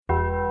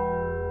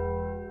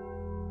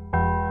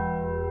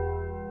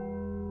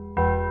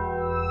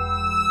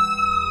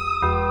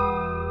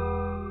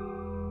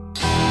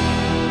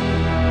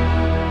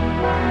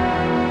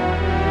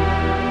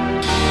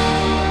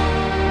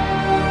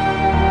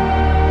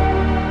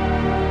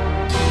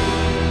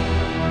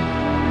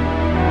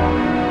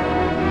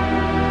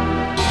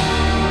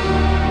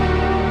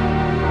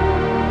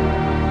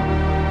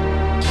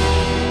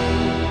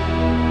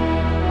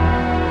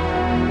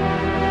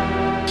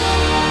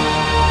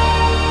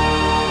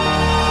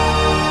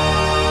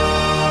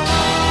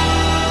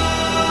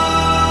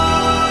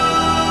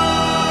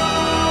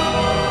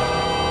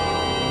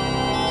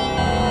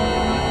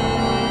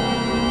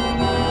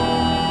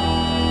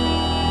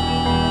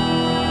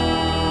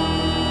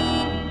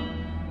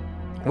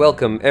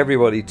Welcome,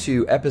 everybody,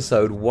 to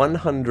episode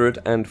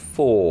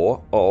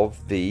 104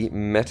 of the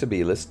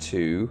Metebelis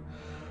 2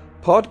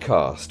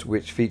 podcast,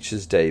 which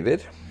features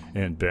David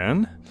and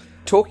Ben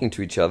talking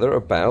to each other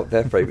about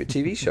their favorite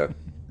TV show.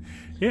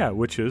 Yeah,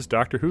 which is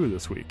Doctor Who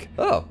this week.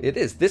 Oh, it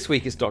is. This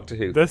week is Doctor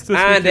Who.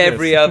 And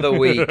every other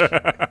week.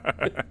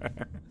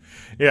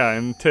 Yeah,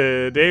 and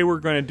today we're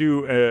going to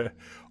do a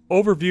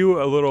overview,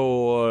 a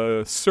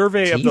little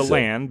survey Teaser of the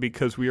land,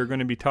 because we are going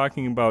to be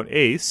talking about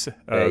Ace.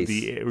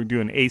 We're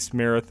doing Ace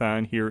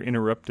Marathon here,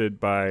 interrupted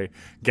by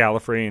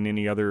Gallifrey and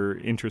any other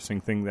interesting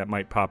thing that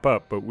might pop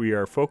up. But we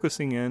are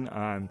focusing in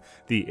on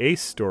the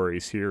Ace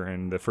stories here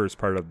in the first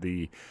part of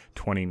the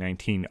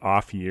 2019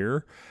 off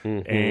year.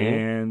 Mm-hmm.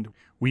 And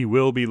we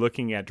will be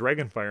looking at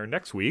Dragonfire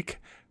next week,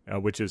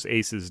 which is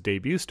Ace's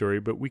debut story.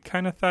 But we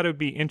kind of thought it would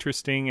be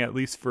interesting, at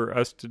least for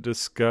us, to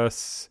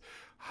discuss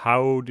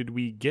how did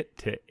we get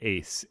to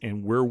Ace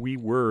and where we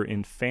were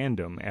in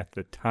fandom at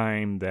the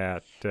time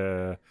that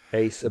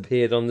Ace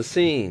appeared on the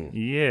scene.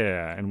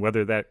 Yeah, and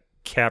whether that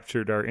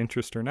captured our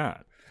interest or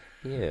not.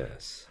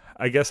 Yes.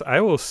 I guess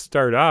I will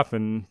start off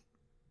and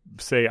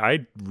say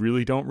I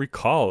really don't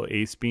recall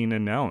Ace being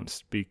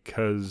announced,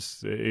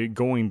 because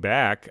going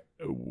back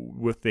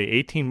with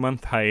the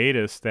 18-month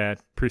hiatus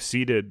that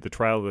preceded the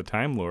Trial of the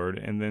Time Lord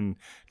and then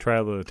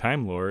Trial of the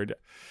Time Lord,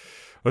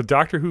 well,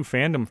 Doctor Who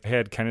fandom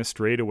had kind of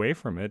strayed away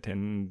from it,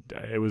 and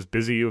I was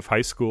busy with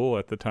high school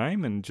at the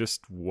time and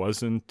just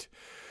wasn't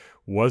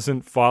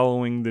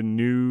following the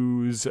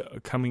news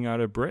coming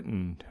out of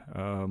Britain.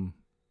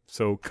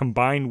 So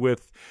combined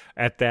with,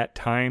 at that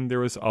time, there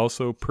was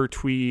also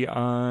Pertwee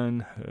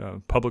on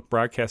public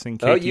broadcasting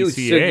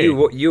KTCA.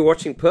 Oh, you were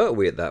watching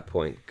Pertwee at that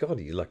point.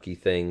 God, you lucky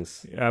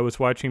things. I was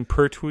watching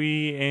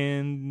Pertwee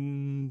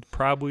and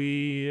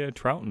probably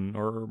Troughton,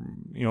 or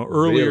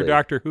earlier Really?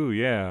 Doctor Who.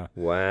 Yeah.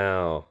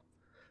 Wow.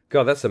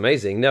 God, that's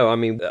amazing. No, I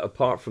mean,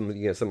 apart from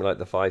something like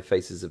the Five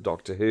Faces of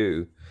Doctor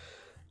Who,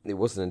 it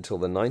wasn't until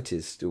the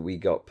 90s that we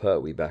got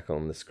Pertwee back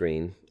on the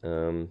screen.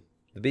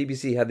 The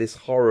BBC had this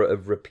horror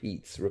of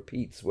repeats.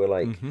 Repeats were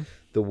like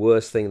the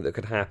worst thing that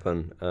could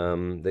happen.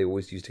 They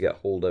always used to get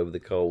hauled over the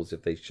coals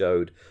if they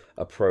showed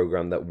a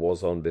program that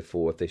was on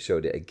before, if they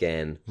showed it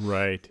again.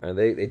 Right. And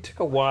it took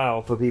a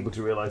while for people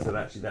to realize that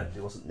actually that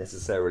wasn't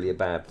necessarily a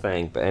bad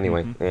thing. But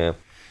anyway, yeah.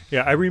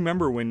 Yeah, I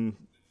remember when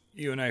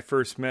you and I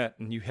first met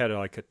and you had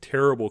a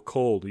terrible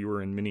cold. You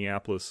were in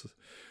Minneapolis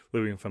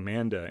living with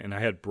Amanda, and I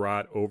had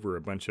brought over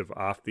a bunch of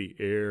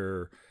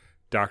off-the-air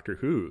Doctor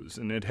Who's,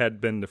 and it had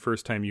been the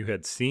first time you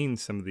had seen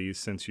some of these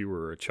since you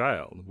were a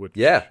child,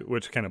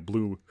 which kind of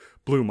blew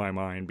my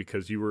mind,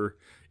 because you were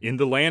in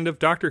the land of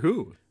Doctor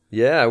Who.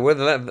 Yeah, we're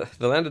the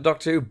land of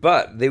Doctor Who,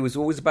 but there was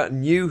always about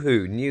new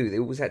Who. It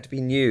always had to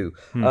be new,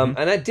 and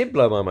that did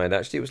blow my mind.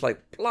 Actually, it was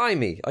like,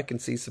 blimey, I can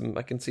see some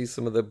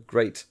of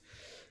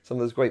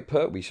those great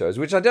Pertwee shows,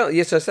 which I don't.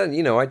 Yes, I said,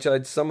 I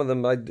tried some of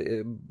them. I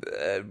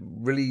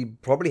really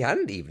probably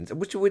hadn't even.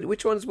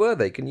 Which ones were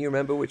they? Can you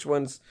remember which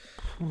ones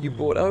you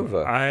brought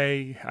over?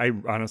 I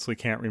honestly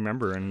can't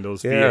remember, and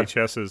those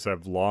VHSs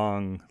have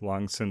long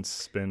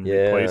since been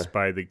replaced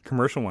by the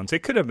commercial ones.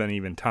 It could have been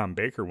even Tom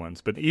Baker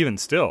ones, but even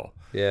still,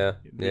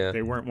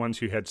 they weren't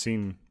ones you had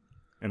seen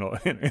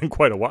in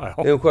quite a while.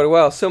 In quite a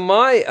while. So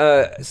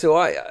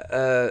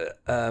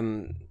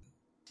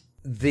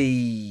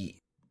the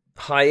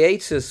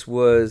hiatus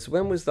was,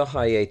 when was the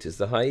hiatus?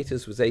 The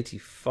hiatus was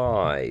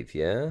 85,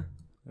 yeah?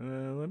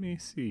 Let me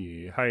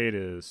see.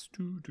 Hiatus.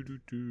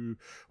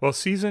 Well,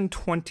 season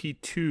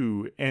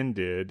 22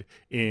 ended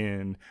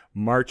in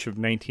March of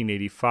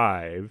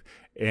 1985,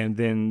 and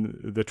then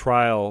the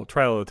Trial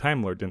of the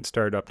Time Lord didn't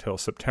start up till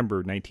September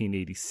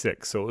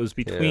 1986. So it was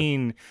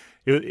between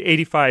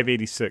 85,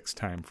 86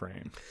 time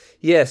frame.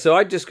 Yeah, so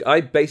I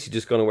basically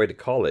just gone away to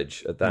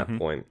college at that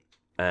point,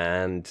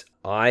 and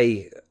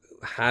I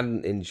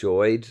hadn't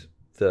enjoyed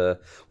I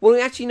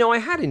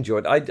had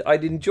enjoyed.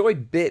 I'd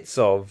enjoyed bits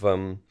of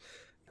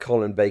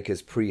Colin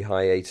Baker's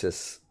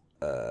pre-hiatus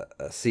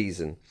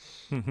season,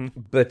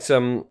 but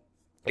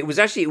it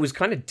was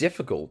kind of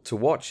difficult to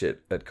watch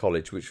it at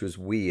college, which was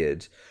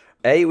weird.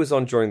 It was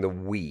on during the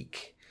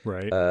week,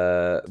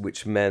 right?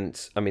 Which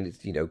meant,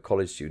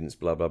 college students,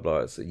 blah blah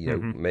blah. So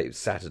maybe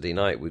Saturday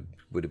night would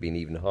have been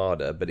even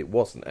harder, but it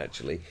wasn't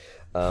actually.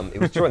 It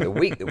was during the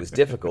week that was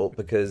difficult,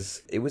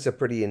 because it was a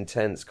pretty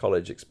intense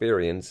college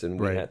experience, and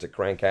we had to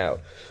crank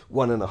out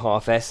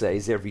 1.5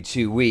 essays every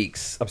 2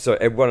 weeks.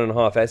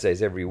 1.5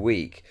 essays every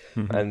week.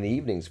 And in the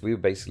evenings, we were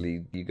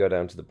basically, you go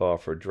down to the bar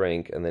for a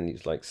drink, and then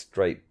it's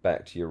straight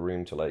back to your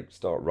room to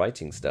start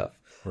writing stuff.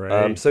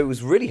 Right. So it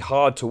was really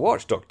hard to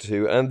watch Doctor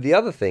Who. And the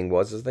other thing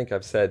was, as I think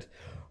I've said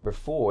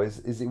before, is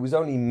it was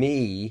only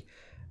me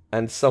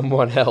and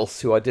someone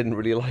else who I didn't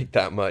really like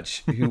that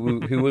much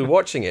who were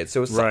watching it.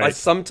 So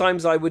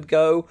sometimes I would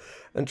go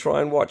and try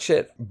and watch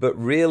it, but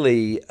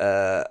really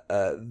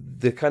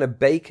the kind of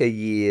Baker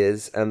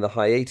years and the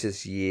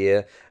hiatus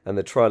year and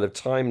the Trial of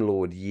Time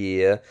Lord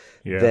year,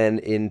 then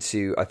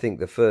into, I think,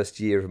 the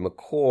first year of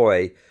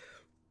McCoy,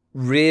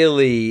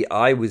 really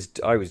I was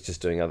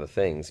just doing other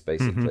things,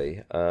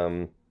 basically.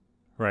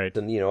 Right.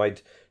 And,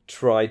 I'd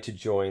tried to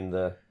join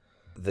the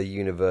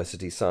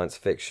university science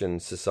fiction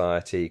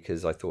society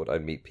because I thought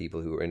I'd meet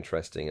people who were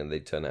interesting, and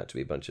they'd turn out to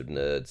be a bunch of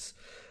nerds.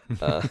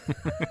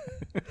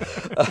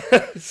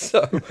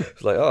 So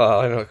it's like,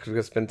 I'm not going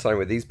to spend time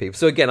with these people.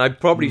 So again, I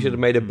probably should have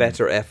made a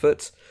better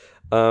effort.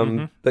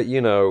 But,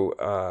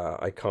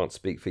 I can't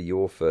speak for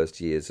your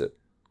first years at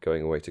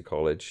going away to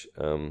college.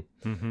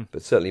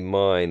 But certainly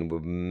mine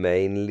were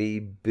mainly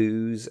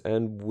booze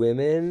and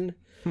women.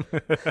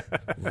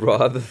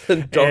 Rather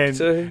than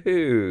Doctor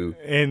Who.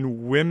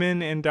 And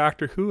women and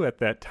Doctor Who at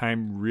that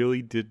time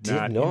really did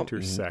not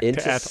intersect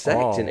at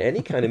all. In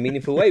any kind of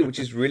meaningful way, which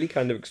is really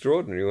kind of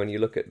extraordinary when you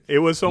look at it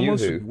was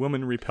almost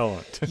woman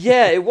repellent.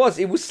 Yeah, it was.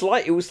 It was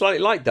slightly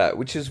like that,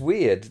 which is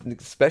weird,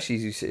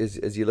 especially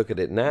as you look at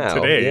it now.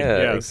 Today, yeah,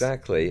 yes.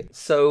 exactly.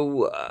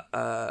 So,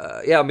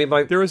 I mean,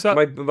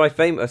 my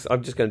famous.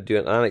 I'm just going to do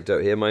an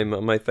anecdote here.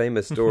 My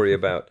famous story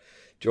about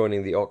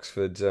joining the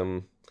Oxford.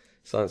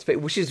 Science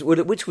fiction,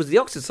 which was the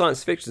Oxford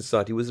Science Fiction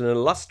Society, was an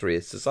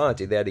illustrious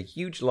society. They had a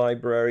huge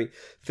library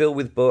filled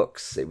with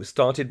books. It was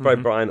started by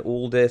Brian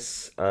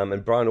Aldiss,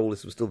 and Brian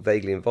Aldiss was still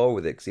vaguely involved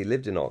with it because he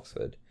lived in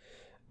Oxford.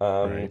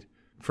 Right.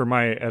 For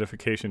my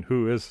edification,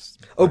 who is?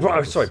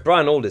 Brian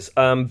Aldiss,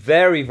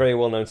 very, very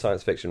well-known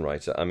science fiction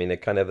writer. I mean, a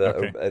kind of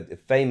a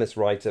famous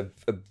writer,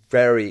 a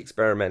very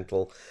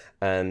experimental.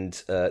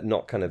 And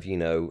not kind of,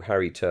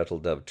 Harry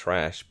Turtledove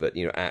trash, but,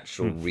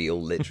 actual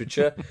real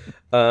literature,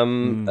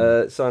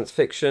 science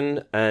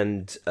fiction,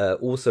 and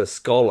also a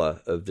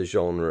scholar of the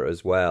genre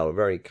as well. A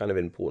very kind of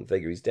important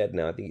figure. He's dead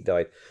now. I think he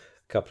died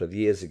a couple of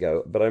years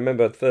ago. But I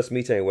remember the first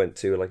meeting I went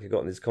to, I got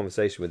in this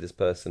conversation with this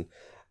person,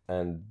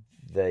 and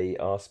they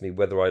asked me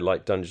whether I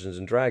liked Dungeons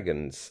and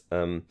Dragons.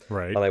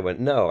 Right. And I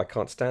went, no, I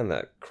can't stand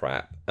that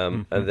crap.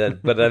 But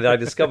then I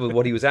discovered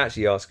what he was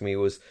actually asking me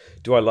was,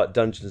 do I like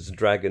Dungeons and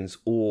Dragons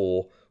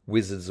or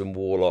Wizards and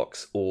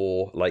Warlocks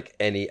or like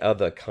any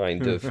other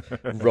kind of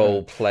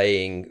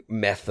role-playing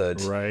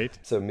method? Right.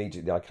 So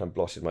immediately I kind of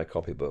blotted my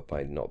copybook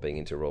by not being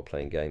into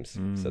role-playing games.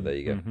 So there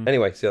you go.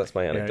 Anyway, so that's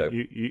my anecdote.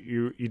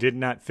 You did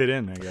not fit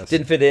in, I guess.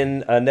 Didn't fit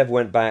in. Never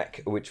went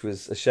back, which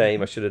was a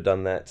shame. I should have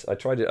done that. I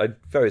tried it.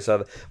 Various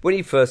other. When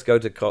you first go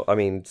to,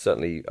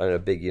 certainly in a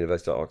big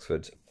university like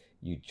Oxford,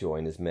 you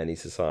join as many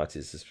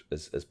societies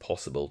as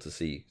possible to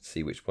see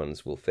which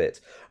ones will fit.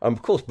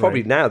 Of course,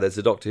 probably now there's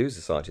a Doctor Who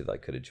society that I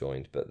could have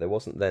joined, but there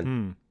wasn't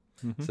then.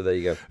 So there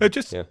you go.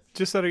 Just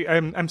that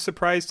I'm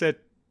surprised that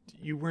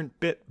you weren't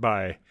bit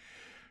by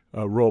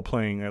role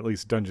playing, at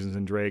least Dungeons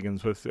and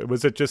Dragons.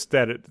 Was it just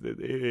that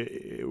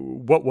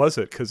what was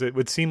it? Because it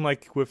would seem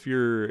like with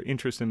your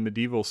interest in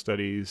medieval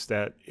studies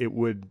that it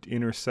would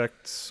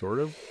intersect sort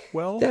of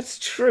well. That's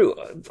true.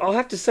 I'll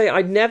have to say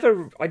I'm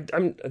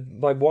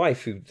my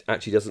wife, who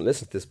actually doesn't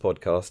listen to this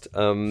podcast,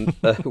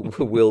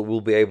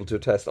 will be able to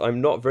attest.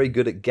 I'm not very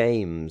good at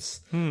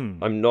games.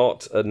 I'm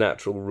not a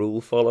natural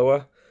rule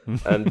follower.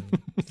 And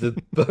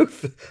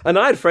and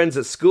I had friends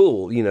at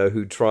school,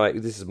 who tried.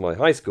 This is my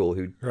high school,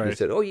 who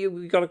said, "Oh,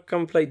 you got to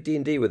come play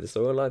D&D with us."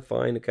 So I'm like,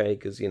 "Fine, okay,"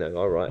 because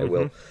all right, I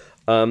will.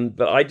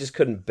 But I just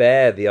couldn't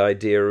bear the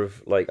idea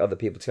of like other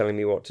people telling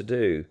me what to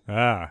do.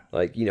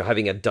 Like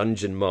having a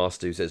dungeon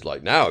master who says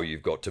like, "Now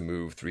you've got to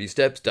move 3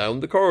 steps down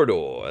the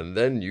corridor, and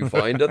then you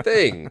find a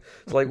thing."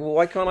 It's like, well,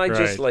 why can't I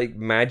just like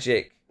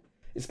magic?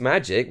 It's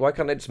magic. Why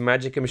can't I just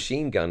magic a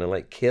machine gun and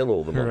like kill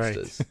all the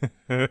monsters?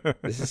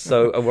 This is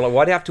so. Well,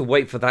 why do I have to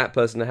wait for that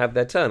person to have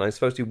their turn? I'm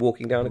supposed to be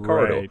walking down a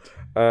corridor.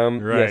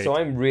 Yeah, so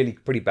I'm really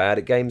pretty bad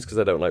at games because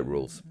I don't like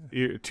rules.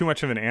 You're too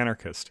much of an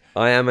anarchist.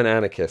 I am an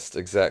anarchist.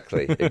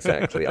 Exactly.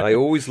 I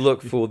always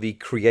look for the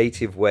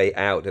creative way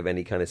out of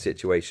any kind of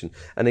situation,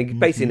 and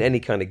basically in any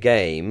kind of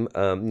game,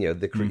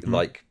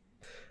 like.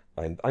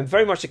 I'm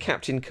very much a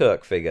Captain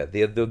Kirk figure.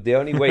 The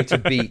only way to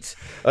beat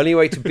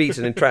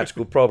an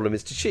intractable problem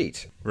is to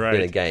cheat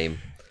in a game.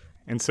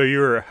 And so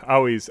you're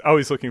always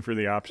looking for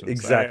the options.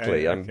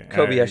 Exactly. I'm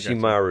Kobayashi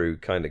Maru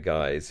kind of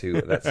guys.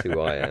 That's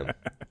who I am.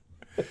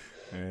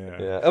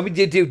 Yeah. I mean,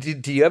 did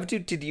you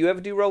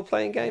ever do role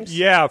playing games?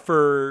 Yeah,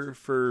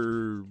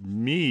 for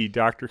me,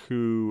 Doctor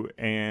Who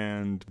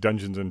and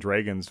Dungeons and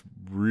Dragons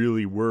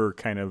really were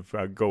kind of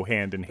go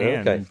hand in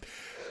hand. Okay.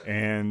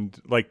 And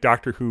like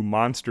Doctor Who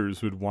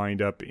monsters would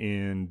wind up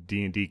in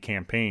D&D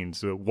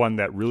campaigns. The one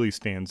that really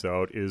stands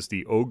out is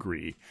the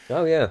Ogre.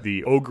 Oh, yeah.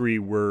 The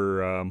Ogre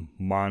were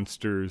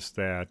monsters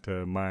that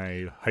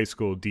my high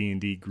school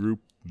D&D group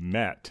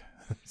met.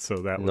 So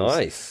that was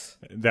nice.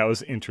 That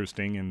was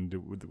interesting,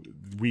 and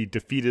we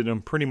defeated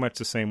them pretty much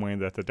the same way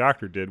that the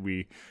Doctor did.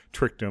 We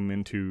tricked them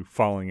into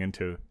falling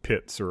into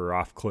pits or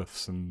off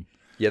cliffs and.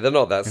 Yeah, they're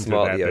not that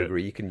smart, the Ogre.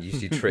 You can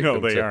usually trick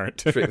them. No, they aren't.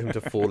 Trick them to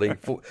falling.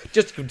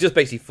 Just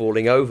basically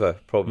falling over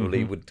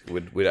probably would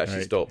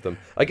actually stop them.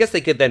 I guess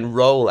they could then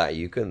roll at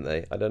you, couldn't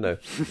they? I don't know.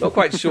 Not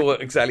quite sure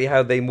exactly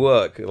how they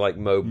work, like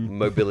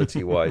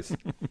mobility-wise.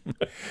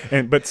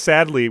 But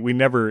sadly, we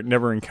never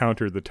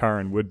encountered the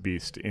Taran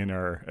Woodbeast in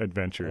our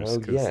adventures,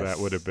 because that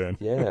would have been...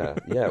 Yeah,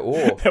 or...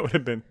 that would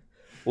have been...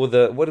 Or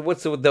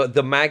what's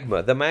the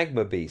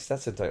magma beast?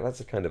 That's a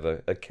kind of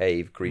a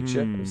cave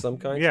creature of some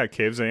kind. Yeah,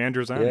 caves of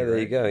Androzani. Yeah, there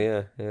you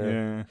right?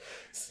 go.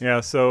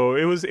 Yeah. So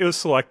it was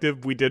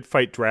selective. We did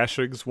fight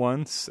Drashigs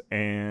once,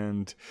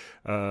 and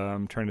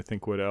I'm trying to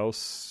think what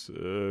else.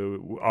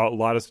 A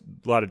lot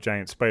of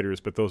giant spiders,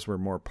 but those were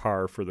more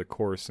par for the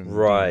course and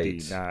right.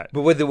 D&D, not.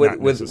 But were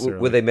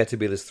they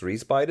Metebelis 3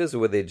 spiders, or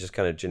were they just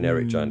kind of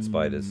generic giant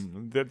spiders?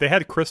 They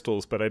had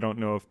crystals, but I don't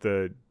know if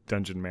the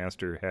dungeon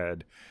master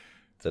had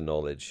the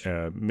knowledge.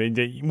 Or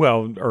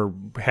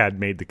had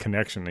made the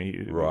connection.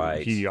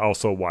 He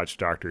also watched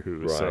Doctor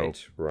Who.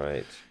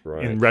 Right.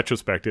 In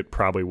retrospect, it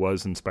probably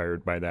was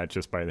inspired by that,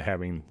 just by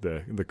having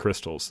the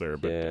crystals there.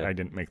 But I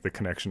didn't make the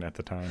connection at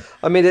the time.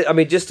 I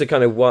mean, just to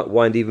kind of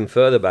wind even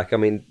further back. I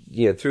mean,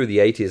 through the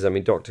 80s, I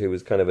mean, Doctor Who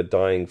was kind of a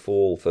dying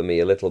fall for me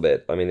a little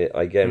bit. I mean,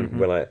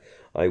 when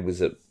I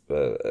was at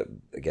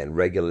again,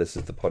 regular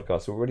listeners to the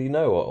podcast already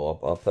know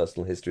our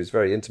personal histories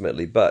very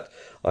intimately, but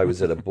I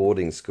was at a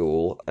boarding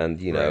school, and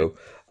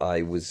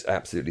I was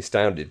absolutely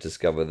astounded to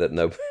discover that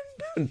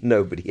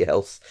nobody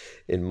else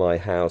in my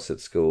house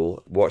at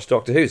school watched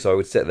Doctor Who. So I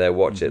would sit there,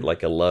 watch it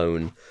like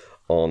alone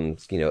on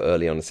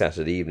early on a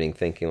Saturday evening,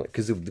 thinking,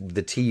 because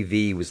the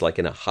TV was like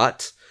in a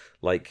hut,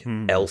 like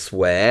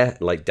elsewhere,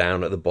 like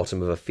down at the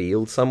bottom of a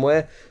field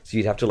somewhere. So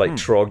you'd have to like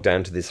trog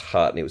down to this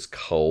hut, and it was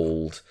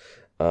cold.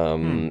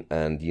 And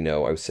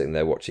I was sitting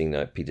there watching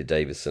Peter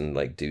Davison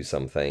like do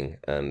something,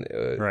 and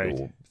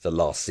the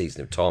last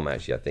season of Tom,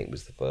 actually, I think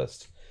was the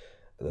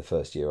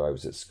first year I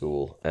was at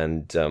school,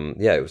 and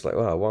it was like,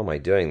 wow, why am I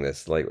doing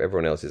this? Like,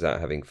 everyone else is out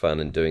having fun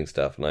and doing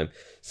stuff, and I'm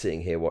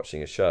sitting here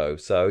watching a show.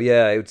 So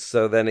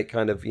then it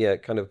kind of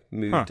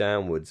moved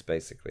downwards,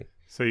 basically.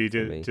 So you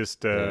did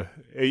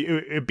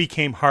it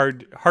became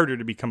harder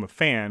to become a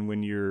fan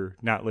when you're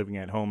not living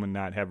at home and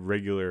not have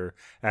regular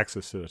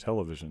access to the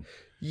television.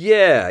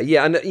 Yeah,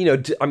 and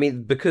I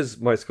mean, because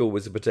my school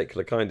was a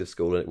particular kind of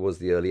school, and it was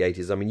the early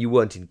 80s. I mean, you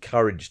weren't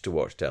encouraged to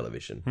watch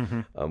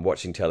television.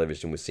 Watching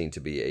television was seen to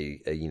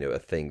be a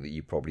thing that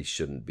you probably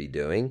shouldn't be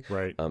doing.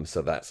 Right.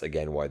 So that's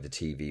again why the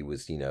TV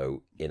was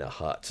in a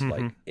hut,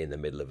 like in the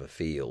middle of a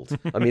field.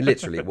 I mean,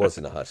 literally, it was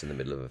in a hut in the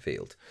middle of a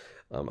field.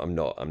 I'm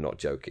not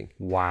joking.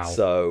 Wow.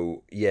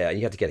 So yeah,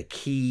 you had to get a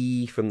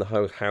key from the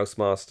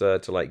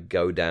housemaster to like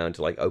go down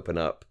to like open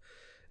up.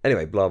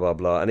 Anyway, blah, blah,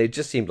 blah. And it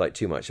just seemed like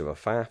too much of a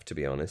faff, to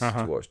be honest,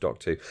 to watch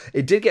Doctor Who.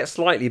 It did get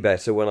slightly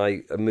better when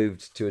I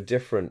moved to a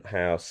different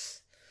house,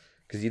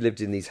 because you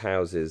lived in these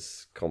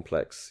houses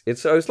complex.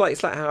 It's like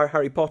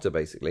Harry Potter,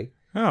 basically.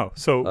 Oh,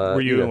 so were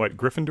you in what,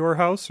 Gryffindor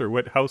house, or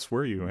what house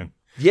were you in?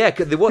 Yeah,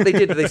 what they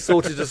did, they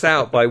sorted us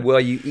out by,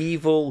 were you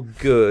evil,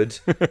 good,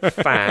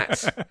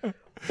 fat,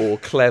 or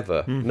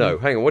clever? No,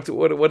 hang on. What are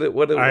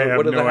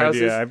the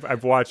houses? Idea.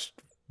 I've watched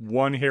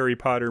one Harry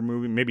Potter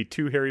movie, maybe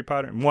two Harry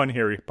Potter, and one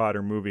Harry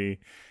Potter movie,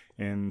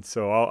 and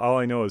so all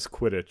I know is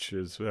Quidditch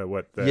is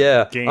what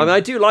the game. I mean, I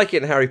do like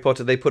it in Harry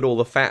Potter. They put all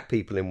the fat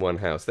people in one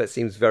house. That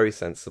seems very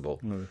sensible.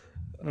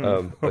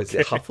 Okay. Is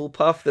it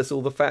Hufflepuff? That's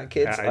all the fat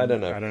kids. I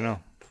don't know.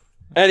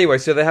 Anyway,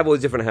 so they have all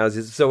these different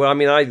houses. So I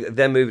mean, I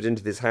then moved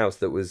into this house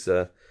that was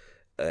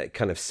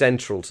kind of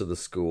central to the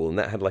school, and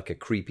that had like a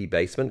creepy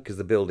basement, because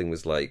the building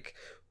was like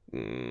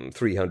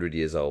 300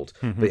 years old,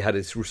 but it had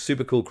this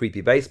super cool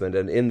creepy basement,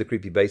 and in the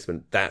creepy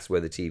basement, that's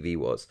where the TV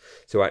was.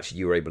 So actually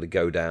you were able to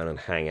go down and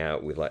hang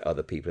out with like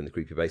other people in the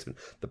creepy basement.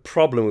 The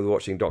problem with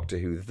watching Doctor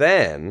Who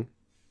then,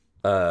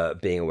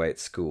 being away at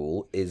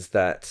school, is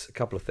that a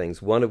couple of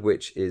things, one of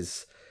which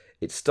is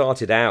it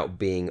started out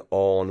being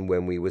on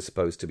when we were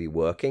supposed to be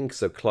working,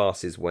 so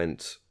classes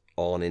went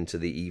on into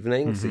the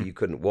evening, so you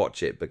couldn't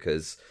watch it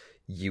because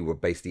you were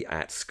basically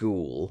at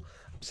school.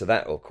 So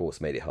that, of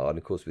course, made it hard. And,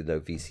 of course, with no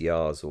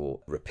VCRs or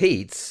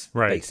repeats,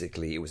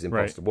 basically, it was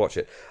impossible to watch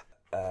it.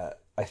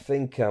 I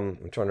think,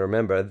 I'm trying to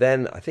remember,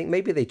 then I think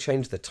maybe they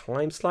changed the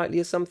time slightly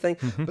or something.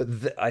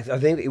 But I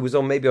think it was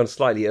on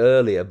slightly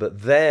earlier.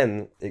 But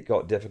then it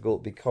got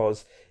difficult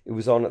because it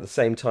was on at the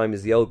same time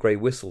as the Old Grey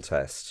Whistle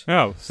test.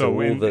 Oh, so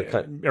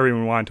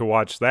everyone wanted to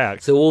watch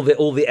that. So all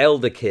the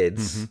elder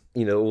kids,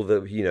 all the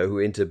who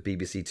are into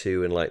BBC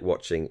Two and like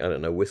watching, I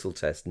don't know, Whistle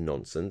Test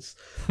nonsense,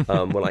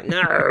 were like,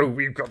 no,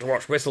 we've got to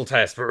watch Whistle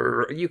Test.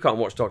 You can't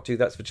watch Doctor Who.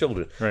 That's for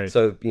children. Right.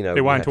 So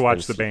they wanted to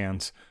watch the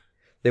bands.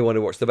 They wanted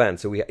to watch the band,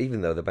 so even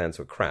though the bands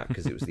were crap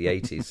because it was the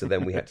 80s, so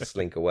then we had to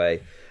slink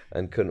away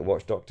and couldn't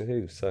watch Doctor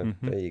Who. So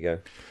there you go.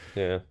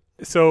 Yeah.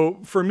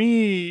 So for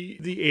me,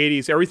 the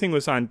 80s, everything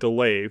was on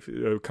delay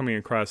coming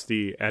across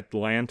the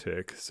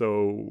Atlantic.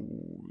 So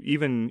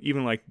even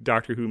like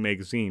Doctor Who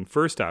magazine,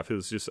 first off, it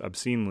was just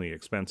obscenely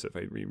expensive.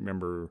 I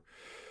remember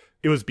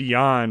it was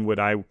beyond what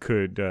I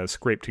could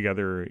scrape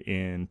together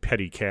in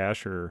petty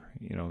cash or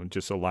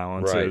just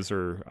allowances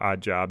or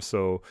odd jobs.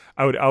 So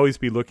I would always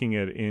be looking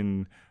at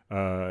in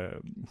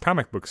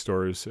comic book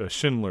stores,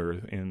 Schindler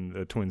in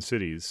the Twin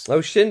Cities. Oh,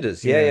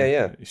 Schinders,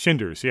 yeah.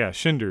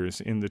 Schinders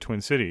in the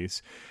Twin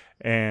Cities,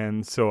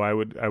 and so I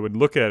would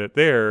look at it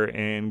there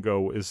and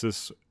go, is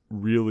this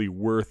really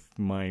worth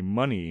my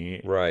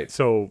money. Right.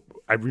 So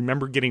I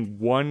remember getting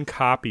one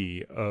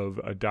copy of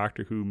a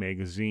Doctor Who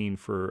magazine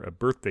for a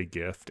birthday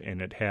gift,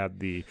 and it had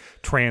the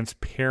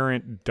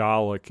transparent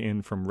Dalek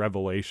in from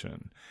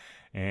Revelation.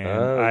 And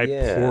I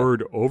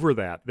pored over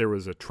that. There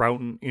was a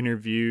Troughton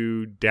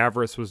interview.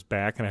 Davros was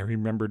back, and I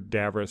remembered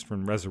Davros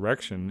from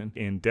Resurrection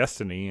and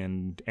Destiny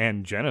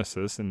and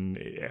Genesis. And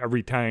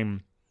every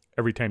time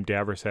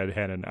Davros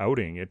had an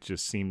outing, it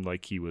just seemed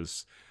like he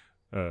was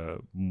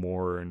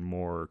more and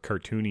more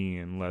cartoony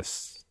and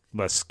less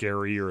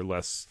scary or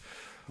less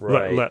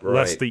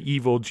the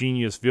evil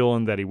genius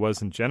villain that he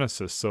was in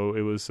Genesis. So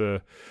it was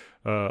a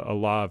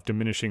law of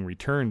diminishing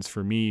returns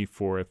for me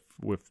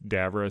with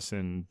Davros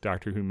and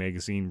Doctor Who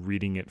magazine,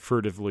 reading it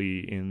furtively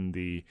in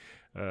the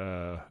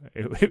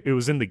it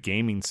was in the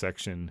gaming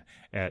section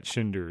at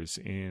Schindler's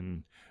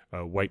in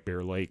White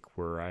Bear Lake,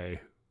 where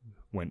I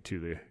went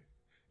to it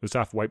was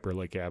off White Bear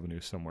Lake Avenue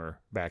somewhere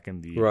back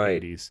in the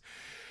 80s.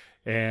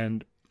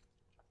 And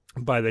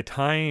by the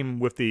time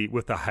with the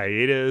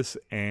hiatus,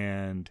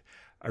 and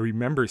I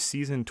remember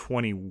season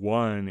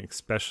 21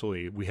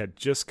 especially, we had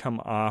just come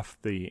off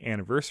the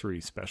anniversary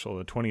special,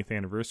 the 20th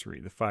anniversary,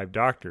 the 5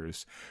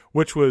 Doctors,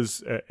 which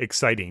was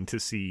exciting to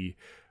see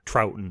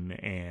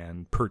Troughton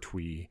and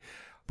Pertwee.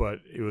 But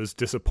it was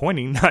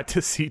disappointing not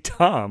to see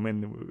Tom,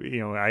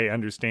 and I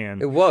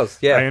understand. It was,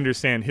 yeah. I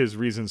understand his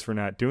reasons for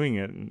not doing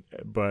it,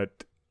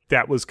 but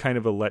that was kind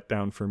of a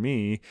letdown for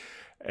me.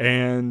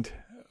 And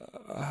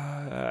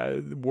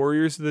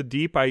Warriors of the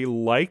Deep I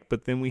liked,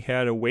 but then we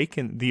had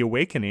The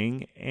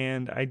Awakening,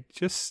 and I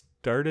just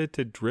started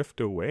to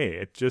drift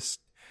away.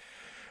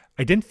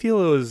 I didn't feel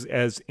it was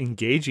as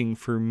engaging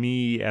for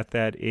me at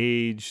that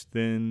age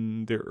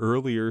than the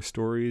earlier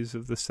stories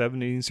of the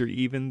 70s, or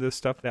even the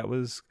stuff that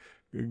was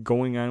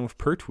going on with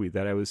Pertwee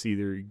that I was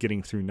either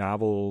getting through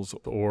novels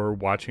or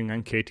watching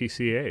on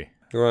KTCA.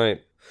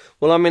 Right.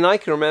 Well, I mean, I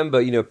can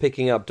remember,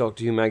 picking up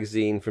Doctor Who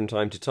magazine from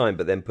time to time,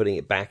 but then putting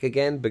it back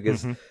again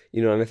because, and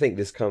I think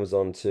this comes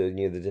on to,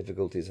 the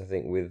difficulties, I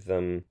think, with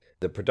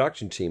the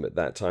production team at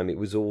that time. It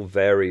was all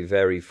very,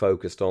 very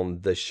focused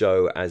on the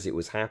show as it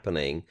was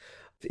happening.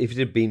 If it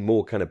had been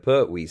more kind of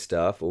Pertwee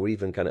stuff, or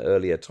even kind of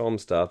earlier Tom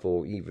stuff,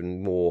 or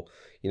even more,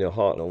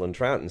 Hartnell and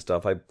Troughton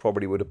stuff, I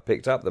probably would have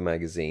picked up the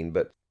magazine,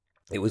 but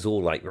it was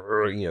all like,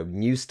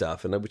 new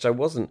stuff, and which I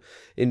wasn't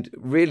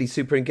really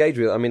super engaged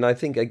with. I mean, I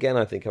think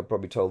I've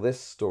probably told this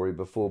story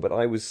before, but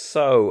I was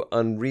so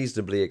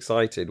unreasonably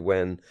excited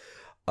when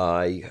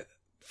I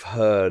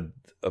heard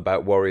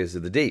about Warriors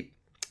of the Deep.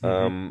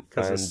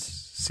 Because it's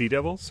Sea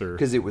Devils?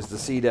 Because it was the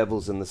Sea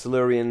Devils and the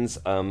Silurians.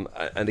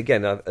 And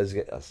again,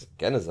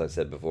 as I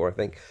said before, I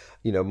think,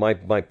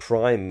 my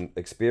prime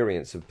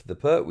experience of the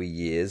Pertwee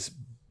years,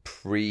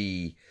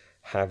 pre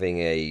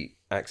having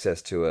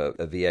access to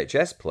a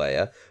VHS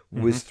player,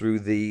 was through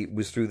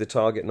the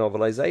Target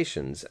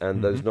novelizations,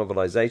 and those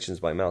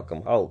novelizations by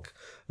Malcolm Hulke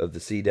of the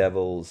Sea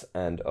Devils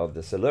and of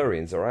the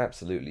Silurians are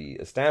absolutely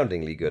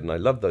astoundingly good, and I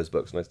love those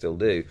books, and I still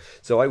do.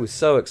 So I was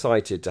so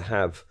excited to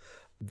have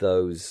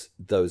those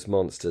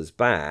monsters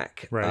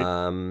back,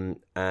 right.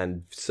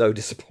 And so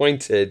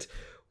disappointed.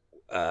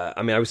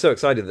 I was so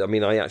excited that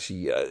I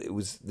actually it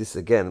was this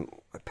again.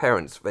 My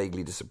parents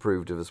vaguely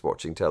disapproved of us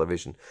watching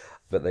television,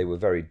 but they were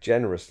very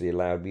generously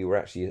allowed. We were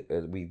actually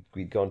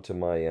we'd gone to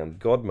my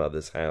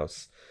godmother's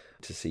house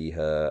to see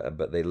her,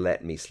 but they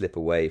let me slip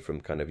away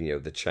from kind of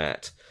the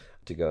chat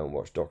to go and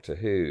watch Doctor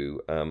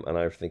Who, and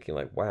I was thinking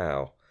like,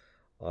 wow,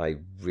 I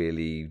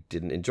really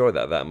didn't enjoy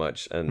that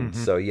much, and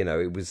so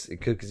it was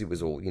because it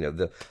was all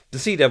the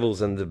Sea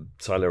Devils and the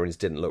Silurians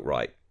didn't look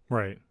right.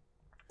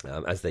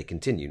 As they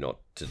continue not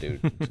to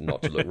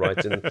look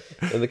right in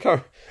the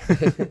current.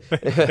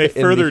 They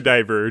further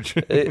diverge.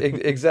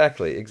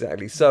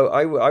 Exactly. So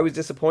I was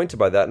disappointed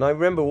by that, and I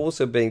remember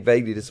also being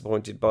vaguely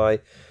disappointed by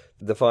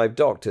the 5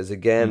 Doctors.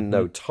 Again,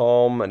 no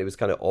Tom, and it was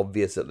kind of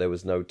obvious that there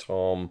was no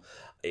Tom.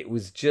 It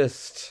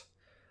just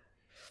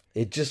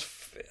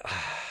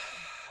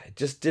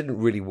didn't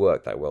really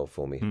work that well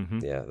for me.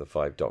 Yeah, the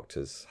 5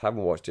 Doctors.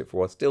 Haven't watched it for a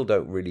while. Still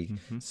don't really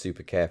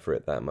super care for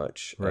it that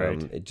much. Right.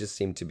 It just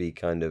seemed to be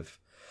kind of.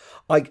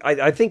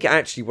 I think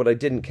actually what I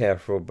didn't care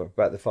for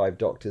about the 5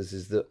 Doctors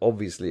is that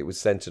obviously it was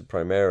centered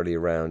primarily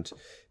around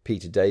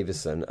Peter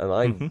Davison,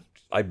 and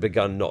I'd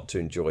begun not to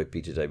enjoy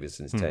Peter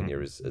Davison's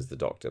tenure as the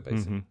Doctor,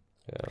 basically.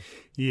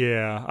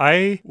 Yeah,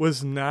 I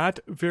was not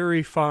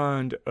very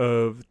fond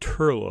of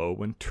Turlough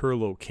when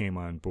Turlough came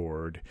on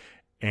board,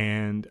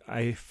 and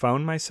I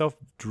found myself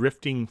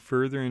drifting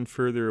further and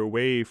further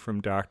away from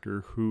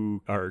Doctor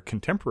Who, our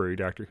contemporary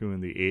Doctor Who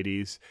in the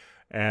 80s,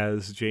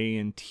 as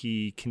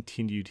J&T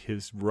continued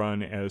his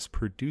run as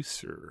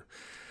producer.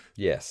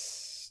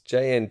 Yes,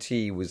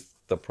 J&T was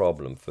the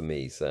problem for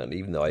me, certainly,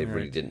 even though I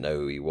really didn't know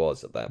who he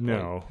was at that point.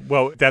 No,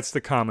 well, that's the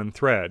common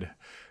thread.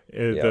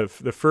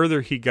 The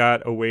further he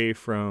got away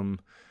from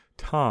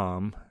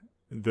Tom,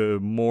 the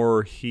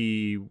more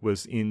he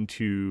was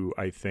into,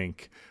 I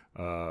think,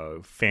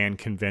 fan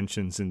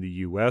conventions in the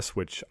U.S.,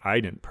 which I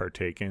didn't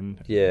partake in.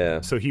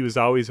 Yeah. So he was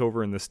always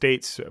over in the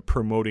States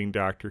promoting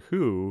Doctor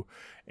Who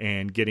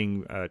and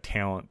getting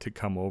talent to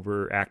come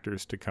over,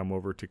 actors to come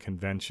over to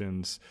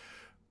conventions,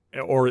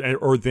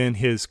 or then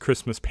his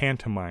Christmas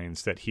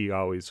pantomimes that he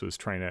always was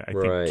trying to, I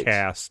think,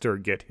 cast or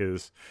get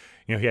his.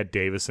 You know, he had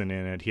Davison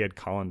in it. He had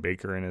Colin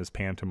Baker in his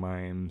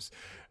pantomimes.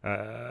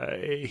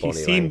 He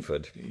seemed,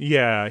 Langford.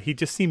 Yeah, he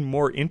just seemed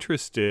more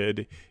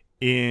interested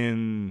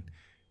in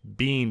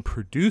being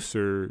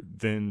producer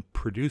than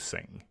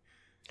producing.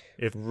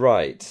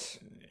 Right.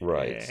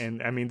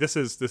 And I mean, this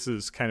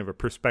is kind of a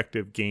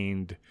perspective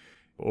gained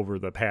over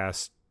the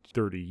past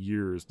 30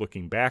 years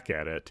looking back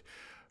at it,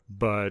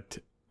 but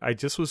I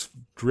just was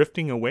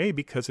drifting away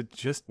because it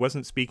just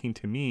wasn't speaking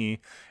to me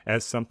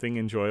as something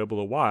enjoyable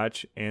to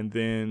watch. And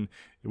then,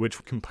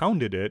 which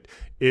compounded it,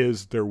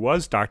 is there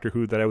was Doctor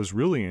Who that I was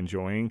really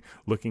enjoying,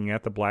 looking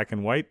at the black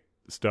and white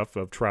stuff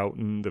of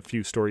Troughton, the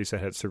few stories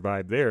that had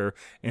survived there,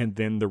 and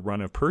then the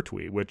run of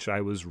Pertwee, which I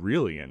was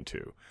really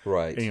into.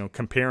 Right. You know,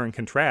 compare and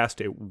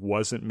contrast, it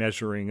wasn't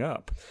measuring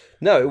up.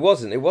 No, it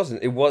wasn't. It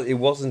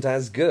wasn't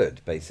as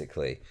good,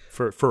 basically.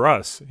 For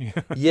us.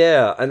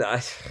 Yeah, and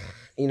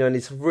and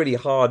it's really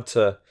hard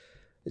to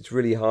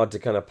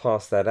kind of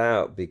pass that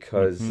out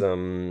because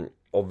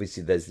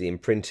obviously there's the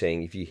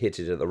imprinting. If you hit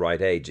it at the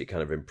right age, it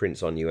kind of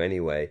imprints on you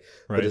anyway.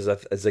 Right.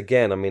 But as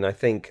again, I mean, I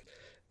think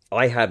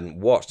I hadn't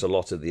watched a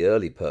lot of the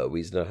early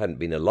Pertwees, and I hadn't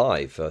been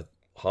alive for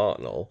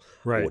Hartnell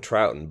or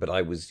Troughton, but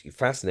I was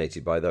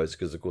fascinated by those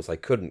because, of course, I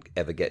couldn't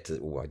ever get to,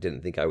 or I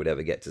didn't think I would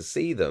ever get to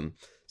see them.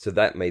 So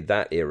that made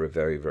that era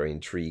very, very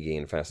intriguing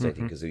and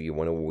fascinating because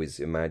one always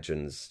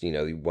imagines,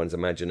 one's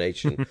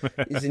imagination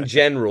is in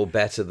general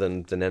better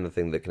than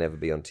anything that can ever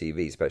be on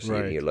TV,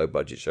 especially in a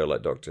low-budget show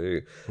like Doctor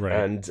Who.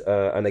 Right.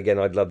 And again,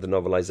 I'd love the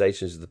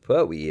novelizations of the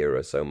Pertwee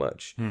era so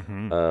much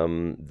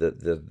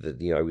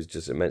that I was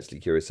just immensely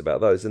curious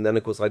about those. And then,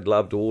 of course, I'd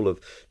loved all of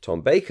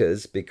Tom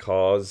Baker's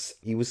because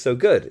he was so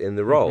good in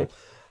the role.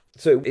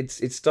 So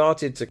it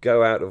started to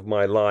go out of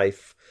my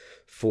life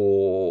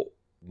for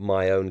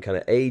my own kind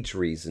of age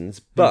reasons,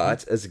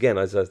 but as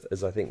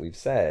I think we've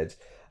said,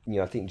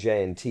 I think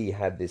JNT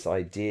had this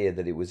idea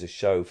that it was a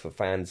show for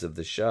fans of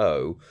the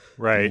show,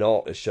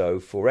 not a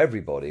show for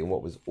everybody. And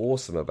what was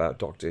awesome about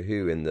Doctor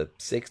Who in the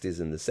 60s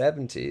and the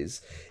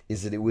 70s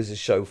is that it was a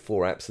show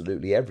for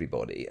absolutely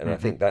everybody. And I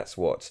think that's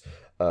what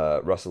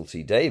Russell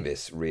T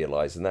Davies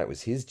realized, and that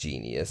was his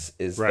genius,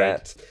 is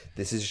that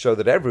this is a show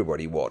that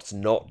everybody watched,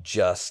 not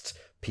just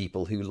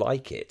people who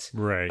like it.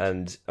 Right.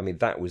 And I mean,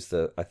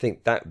 I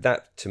think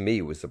that to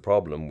me was the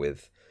problem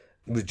with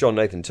John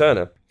Nathan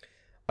Turner.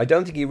 I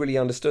don't think he really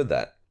understood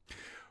that.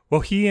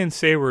 Well, he and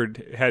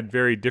Sayward had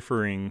very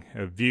differing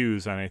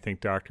views on, I think,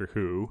 Doctor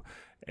Who,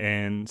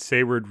 and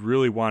Sayward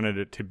really wanted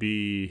it to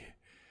be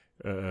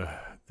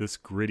this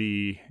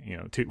gritty,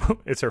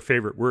 it's our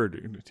favorite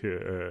word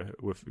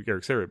with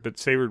Eric Sayward, but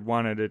Sayward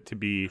wanted it to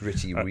be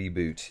gritty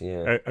reboot,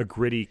 a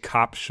gritty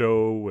cop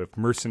show with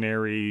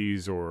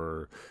mercenaries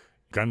or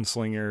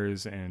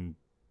gunslingers, and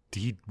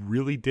he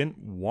really didn't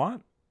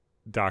want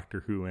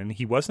Doctor Who, and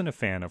he wasn't a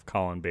fan of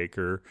Colin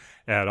Baker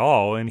at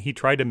all, and he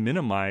tried to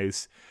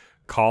minimize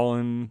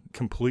Colin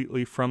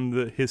completely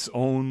from his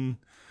own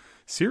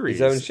series.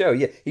 His own show,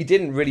 yeah. He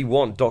didn't really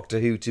want Doctor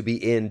Who to be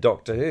in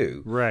Doctor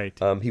Who. Right.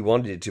 He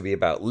wanted it to be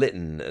about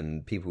Lytton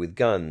and people with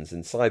guns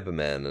and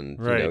Cybermen,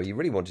 and he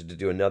really wanted to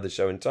do another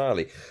show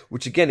entirely,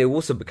 which again, it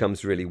also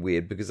becomes really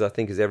weird because I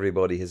think as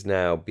everybody has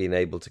now been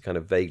able to kind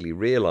of vaguely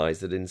realise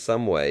that in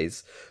some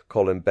ways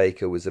Colin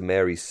Baker was a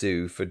Mary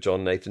Sue for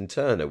John Nathan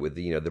Turner with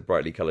the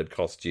brightly coloured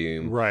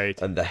costume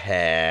and the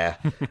hair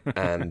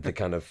and the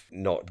kind of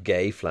not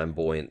gay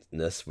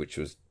flamboyantness, which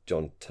was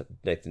John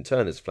Nathan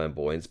Turner's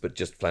flamboyance, but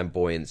just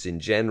flamboyance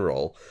in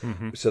general.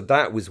 So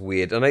that was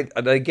weird. And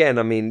again,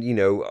 I mean,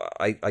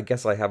 I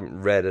guess I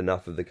haven't read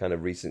enough of the kind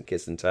of recent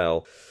Kiss and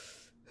Tell.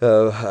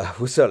 Well,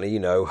 certainly,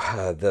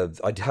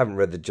 I haven't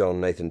read the John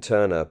Nathan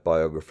Turner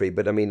biography,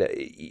 but I mean,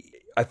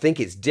 I think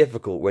it's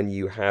difficult when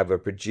you have a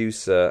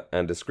producer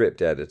and a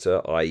script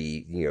editor,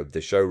 i.e.,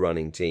 the show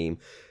running team,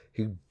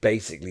 who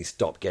basically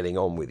stop getting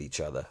on with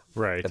each other.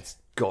 Right. That's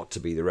got to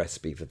be the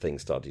recipe for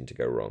things starting to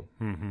go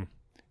wrong.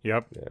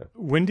 Yep. Yeah.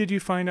 When did you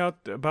find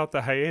out about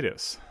the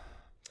hiatus?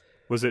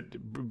 Was it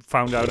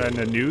found out on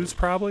the news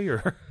probably,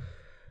 or?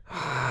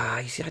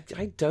 I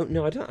don't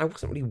know. I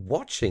wasn't really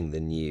watching the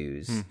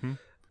news.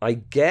 I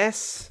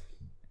guess.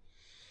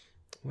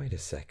 Wait a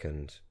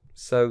second.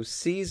 So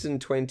season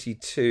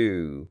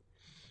 22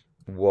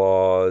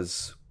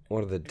 was.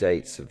 What are the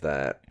dates of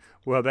that?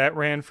 Well, that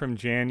ran from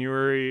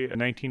January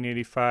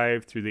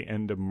 1985 through the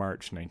end of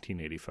March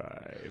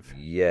 1985.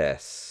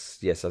 Yes,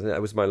 I think that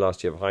was my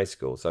last year of high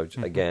school. So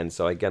again,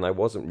 I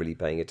wasn't really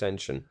paying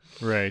attention.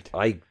 Right.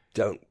 I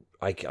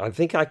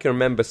think I can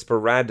remember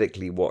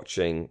sporadically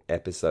watching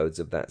episodes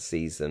of that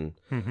season.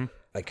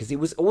 Because it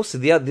was also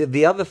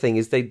the other thing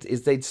is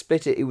they'd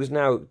split it. It was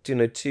now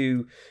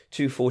two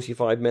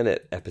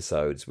 45-minute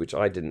episodes, which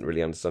I didn't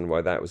really understand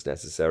why that was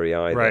necessary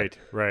either.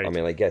 Right. I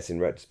mean, I guess in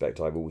retrospect,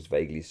 I've always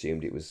vaguely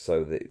assumed it was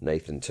so that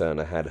Nathan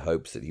Turner had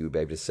hopes that he would be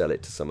able to sell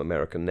it to some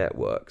American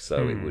network,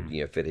 so it would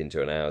fit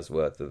into an hour's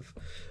worth of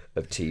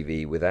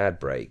TV with ad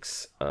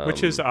breaks,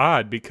 which is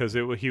odd because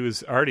he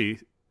was already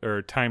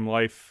Time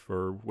Life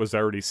was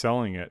already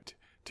selling it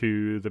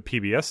to the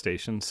PBS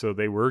station, so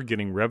they were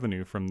getting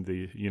revenue from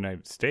the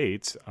United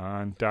States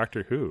on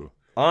Doctor Who.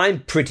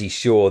 I'm pretty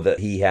sure that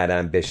he had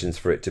ambitions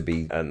for it to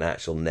be an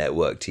actual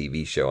network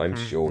TV show. I'm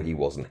sure he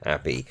wasn't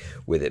happy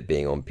with it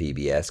being on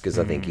PBS, because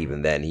I think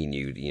even then he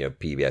knew,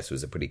 PBS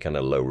was a pretty kind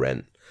of low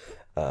rent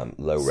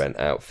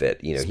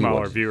outfit.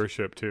 Smaller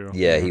viewership too.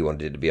 Yeah, he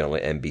wanted it to be on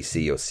like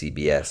NBC or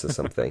CBS or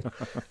something.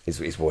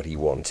 is what he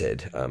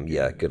wanted.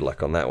 Good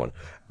luck on that one.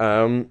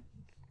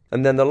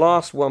 And then the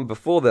last one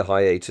before the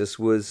hiatus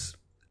was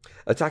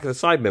Attack of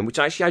the Cybermen, which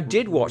actually I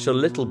did watch a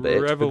little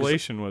bit.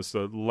 Revelation was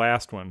the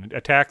last one.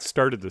 Attack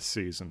started this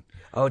season.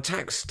 Oh,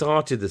 Attack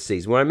started the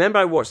season. Well, I remember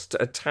I watched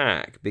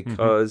Attack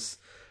because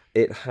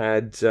it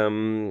had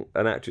an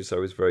actress I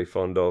was very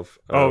fond of.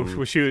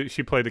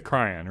 She played the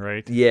Cryon,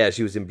 right? Yeah,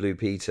 she was in Blue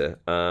Peter.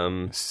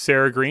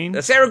 Sarah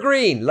Green? Sarah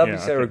Green! Lovely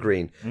Sarah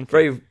Green. Okay.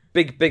 Very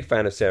big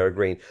fan of Sarah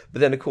Green. But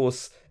then, of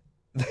course...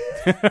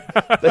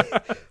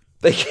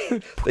 They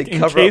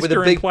cover up with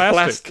a big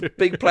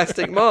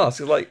plastic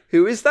mask. It's like,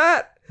 who is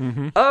that?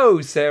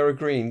 Oh, Sarah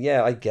Green.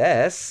 Yeah, I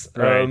guess.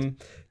 Right.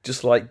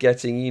 Just like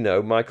getting,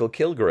 Michael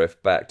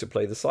Kilgariff back to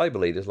play the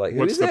Cyber Leader. Like,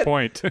 what's the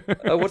point?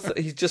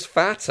 He's just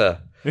fatter.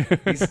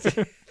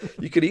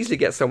 You could easily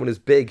get someone as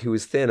big who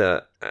is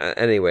thinner.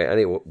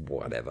 Anyway,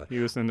 whatever. He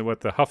was in the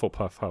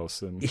Hufflepuff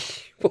house. He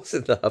was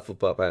in the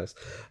Hufflepuff house.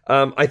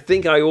 I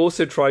think I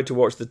also tried to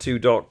watch The Two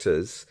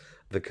Doctors,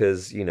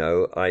 because,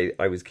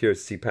 I was curious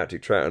to see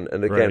Patrick Troughton.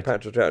 And again,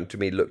 Patrick Troughton to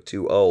me looked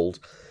too old.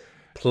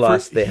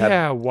 Plus, they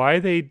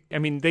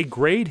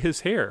grayed his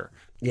hair.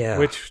 Yeah.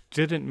 Which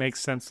didn't make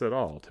sense at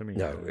all to me.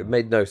 No, it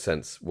made no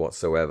sense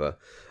whatsoever.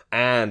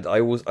 And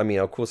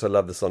of course I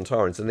love the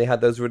Sontarans. And they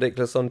had those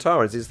ridiculous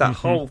Sontarans. It's that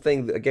whole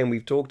thing that, again,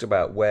 we've talked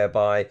about,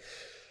 whereby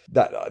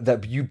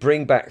that you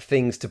bring back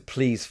things to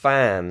please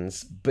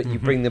fans, but you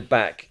bring them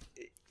back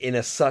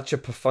in such a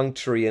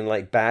perfunctory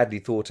and badly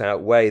thought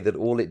out way that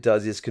all it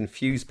does is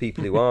confuse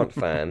people who aren't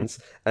fans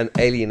and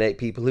alienate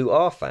people who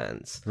are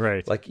fans.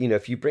 Right.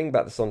 If you bring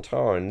back the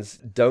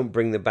Sontarans, don't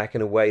bring them back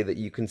in a way that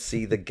you can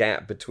see the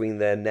gap between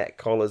their neck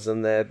collars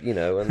and their,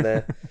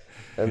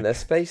 and their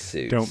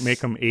spacesuits. Don't make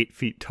them 8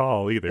 feet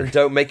tall either. And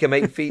don't make them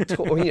 8 feet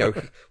tall. They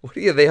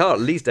are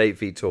at least 8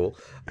 feet tall.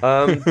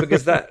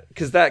 Because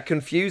that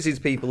confuses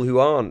people who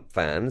aren't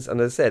fans, and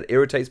as I said,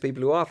 irritates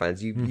people who are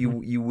fans.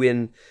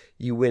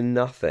 You win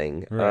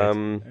nothing.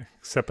 Right.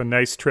 Except a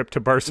nice trip to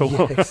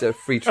Barcelona. Yeah, except a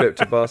free trip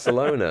to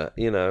Barcelona,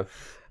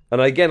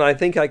 And again, I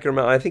think I can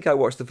remember, I think I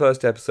watched the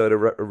first episode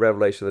of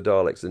Revelation of the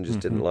Daleks and just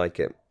didn't like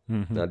it.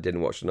 I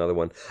didn't watch another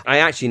one. I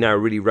actually now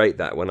really rate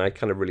that one. I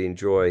kind of really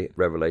enjoy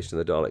Revelation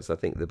of the Daleks. I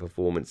think the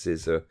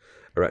performances are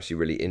actually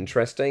really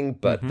interesting,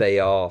 but they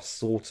are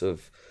sort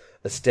of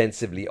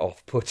ostensibly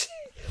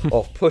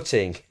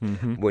off-putting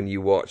when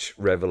you watch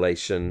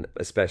Revelation,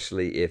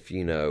 especially if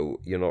you're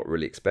not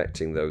really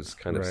expecting those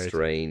kind of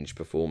strange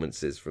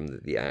performances from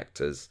the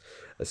actors,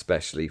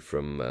 especially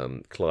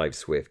from Clive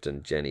Swift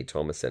and Jenny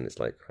Thomason. It's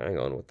like, hang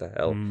on, what the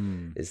hell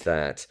is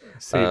that?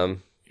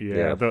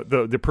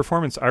 The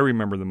performance I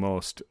remember the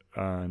most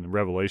on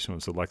Revelation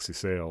was Alexei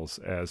Sales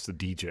as the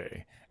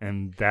DJ,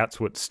 and that's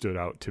what stood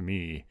out to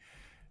me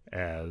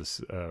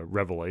as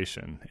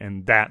Revelation,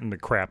 and the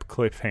crap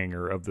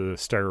cliffhanger of the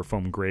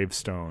styrofoam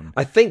gravestone.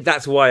 I think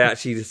that's why I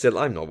actually said,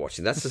 I'm not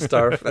watching. That's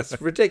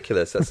that's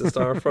ridiculous. That's a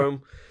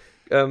styrofoam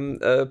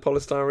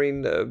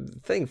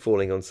polystyrene thing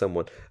falling on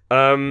someone.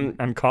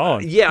 And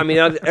Colin.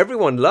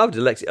 Everyone loved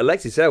Alexei.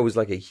 Alexei Sale was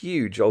like a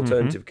huge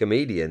alternative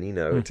comedian,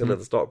 Attila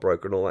the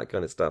Stockbroker and all that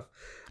kind of stuff.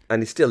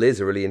 And he still is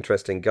a really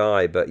interesting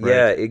guy. But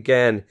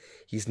again,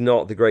 he's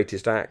not the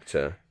greatest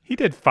actor. He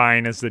did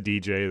fine as the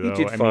DJ, though. He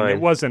did fine. It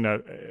wasn't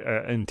an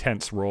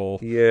intense role.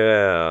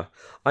 Yeah.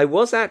 I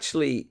was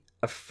actually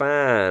a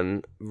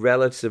fan,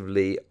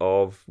 relatively,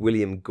 of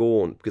William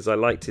Gaunt, because I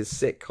liked his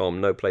sitcom,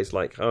 No Place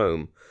Like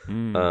Home,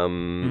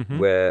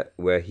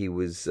 where he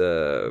was...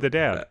 the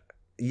dad.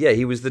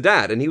 He was the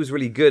dad, and he was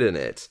really good in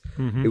it.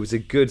 It was a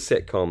good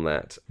sitcom,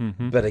 that.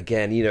 But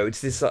again,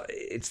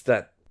 it's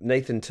that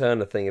Nathan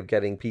Turner thing of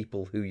getting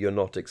people who you're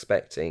not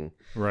expecting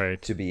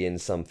to be in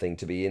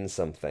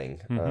something,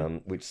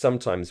 which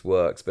sometimes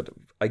works, but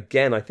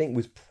again, I think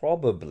was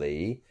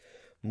probably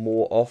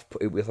more off.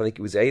 I think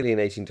it was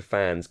alienating to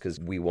fans because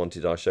we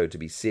wanted our show to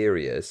be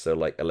serious. So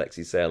like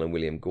Alexei Sale and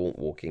William Gaunt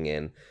walking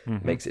in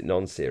makes it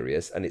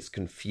non-serious, and it's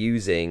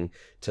confusing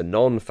to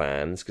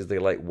non-fans because they're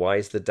like, why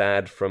is the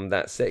dad from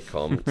that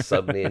sitcom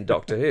suddenly in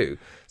Doctor Who?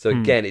 So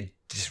again, it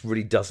just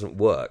really doesn't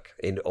work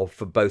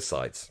for both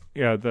sides.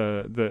 Yeah,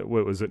 the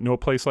what was it? No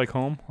Place Like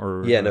Home,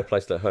 or No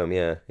Place Like Home.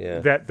 Yeah.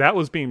 That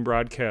was being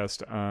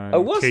broadcast on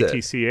was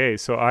KTCA.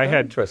 So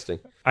interesting.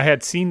 I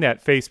had seen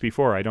that face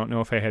before. I don't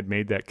know if I had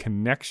made that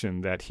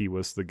connection that he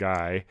was the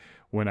guy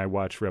when I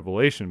watched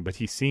Revelation, but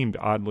he seemed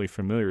oddly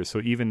familiar. So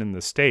even in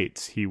the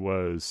States, he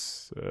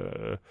was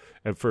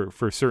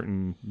for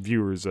certain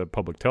viewers of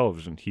public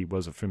television, he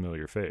was a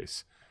familiar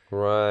face.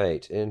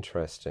 Right.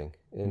 Interesting.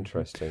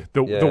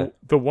 The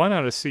one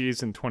out of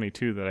season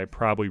 22 that I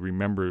probably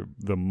remember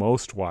the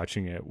most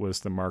watching it was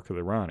the Mark of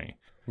the Ronnie.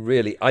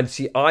 Really? I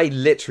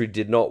literally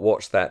did not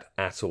watch that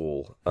at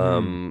all.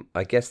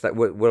 I guess that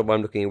what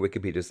I'm looking at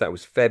Wikipedia is that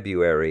was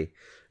February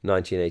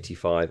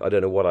 1985. I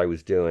don't know what I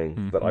was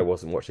doing, but I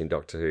wasn't watching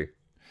Doctor Who.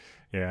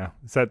 Yeah,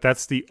 so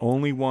that's the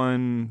only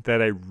one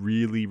that I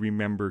really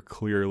remember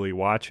clearly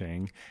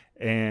watching,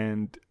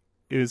 and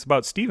it was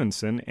about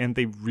Stevenson, and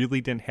they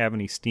really didn't have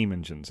any steam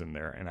engines in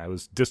there, and I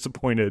was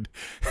disappointed.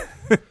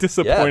 By that.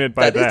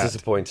 That is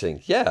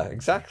disappointing. Yeah,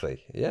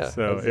 exactly. Yeah.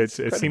 So it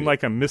seemed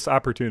like a missed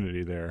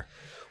opportunity there.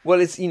 Well,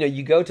 it's,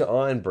 you go to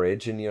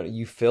Ironbridge and,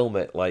 you film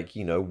it like,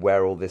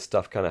 where all this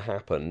stuff kind of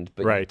happened,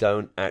 but you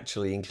don't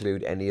actually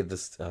include any of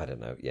this. I don't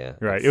know. Yeah.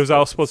 Right. It was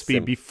all supposed to be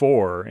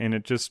before, and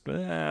it just,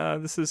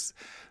 this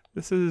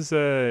is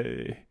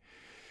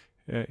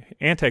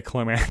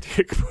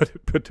anticlimactic,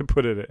 to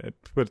put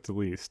it the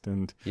least.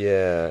 And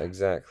yeah,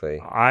 exactly.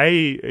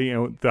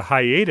 The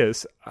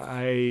hiatus,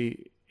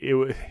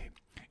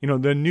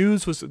 the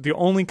news was the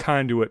only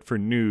conduit for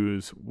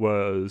news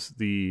was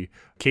the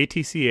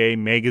KTCA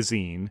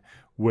magazine,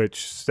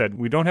 which said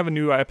we don't have a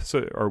new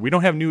episode, or we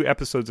don't have new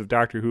episodes of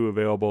Doctor Who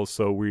available,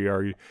 so we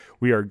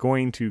are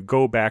going to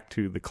go back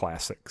to the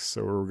classics.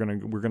 So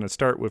we're gonna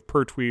start with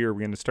Pertwee, or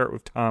we're gonna start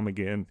with Tom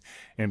again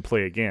and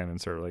play again.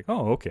 And sort of like,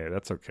 oh, okay,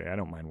 that's okay. I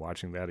don't mind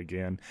watching that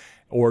again.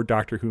 Or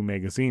Doctor Who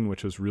magazine,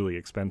 which was really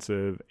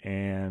expensive,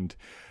 and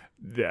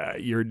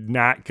you're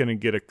not going to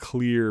get a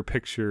clear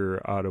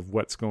picture out of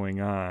what's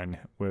going on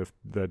with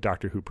the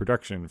Doctor Who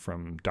production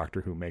from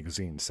Doctor Who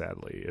magazine.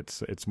 Sadly,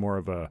 it's more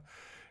of a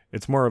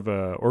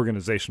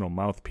organizational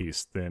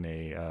mouthpiece than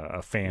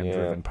a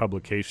fan-driven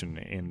publication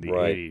in the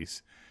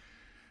 80s.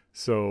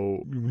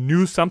 So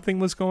knew something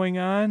was going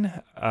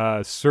on.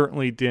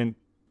 Certainly didn't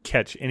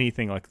catch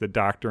anything like the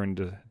Doctor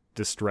in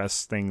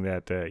Distress thing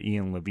that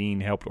Ian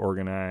Levine helped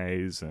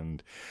organize,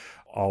 and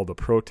all the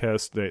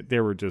protests. They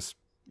were just,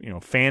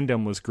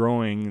 fandom was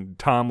growing.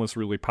 Tom was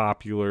really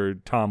popular.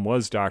 Tom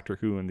was Doctor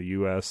Who in the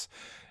U.S.,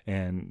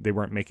 and they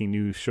weren't making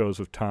new shows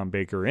with Tom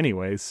Baker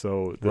anyway.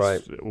 So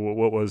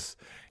what was,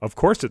 of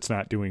course, it's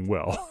not doing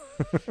well.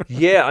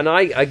 Yeah, and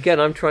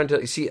I'm trying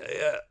to see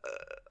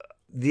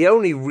the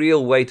only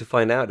real way to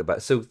find out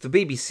about. So the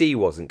BBC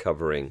wasn't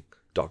covering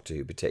Doctor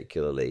Who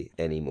particularly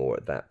anymore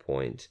at that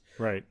point,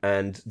 right?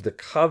 And the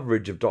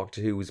coverage of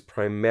Doctor Who was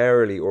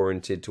primarily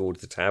oriented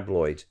towards the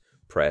tabloid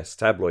press,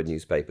 tabloid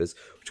newspapers,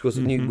 which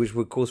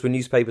of course were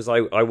newspapers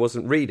I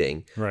wasn't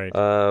reading. Right.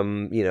 I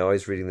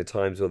was reading the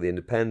Times or the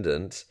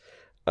Independent.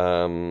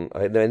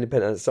 The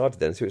Independent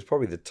started then, so it was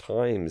probably the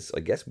Times. I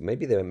guess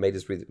maybe they made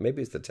us read.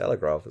 Maybe it's the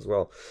Telegraph as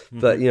well.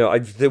 But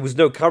there was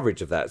no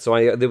coverage of that,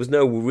 so there was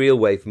no real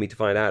way for me to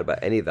find out about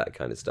any of that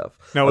kind of stuff.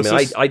 Now,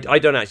 I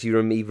don't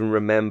actually even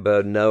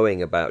remember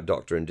knowing about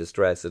Doctor in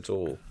Distress at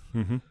all.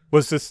 Mm-hmm.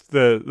 Was this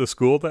the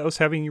school that was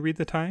having you read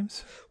the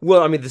Times?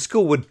 Well, the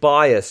school would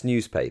buy us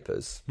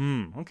newspapers.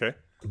 Okay.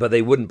 But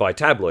they wouldn't buy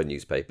tabloid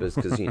newspapers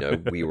because,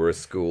 we were a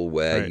school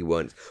where you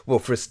weren't... Well,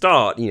 for a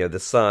start, the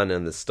Sun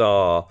and the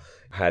Star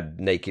had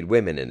naked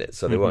women in it,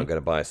 so they weren't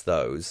going to buy us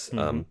those,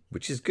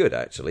 which is good,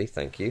 actually,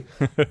 thank you.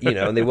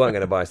 And they weren't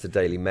going to buy us the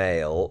Daily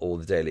Mail or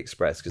the Daily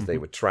Express because they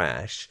were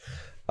trash.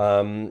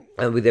 And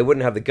they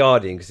wouldn't have the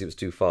Guardian because it was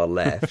too far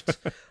left.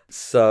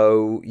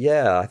 So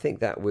yeah, I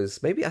think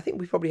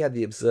we probably had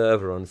the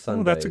Observer on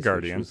Sundays. Oh, that's a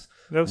Guardian.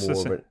 That was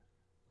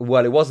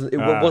well, it wasn't. It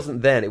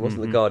wasn't then. It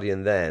wasn't the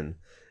Guardian then.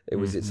 It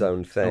was its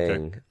own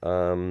thing.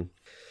 Okay.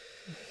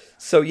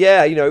 So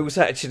yeah, it was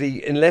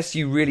actually, unless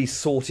you really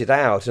sort it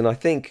out, and I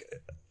think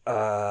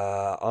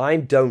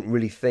I don't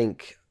really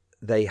think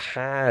they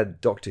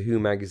had Doctor Who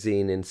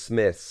magazine in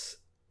Smith's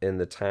in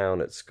the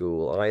town at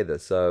school either.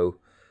 So.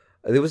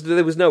 There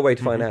was no way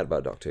to find out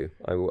about Doctor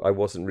Who. I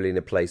wasn't really in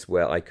a place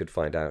where I could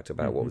find out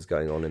about what was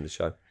going on in the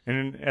show.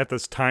 And at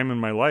this time in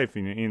my life,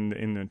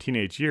 in the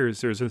teenage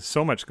years, there's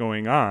so much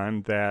going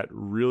on that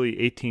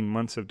really 18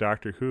 months of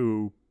Doctor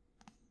Who,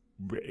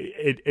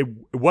 it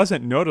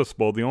wasn't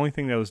noticeable. The only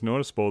thing that was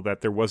noticeable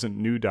that there wasn't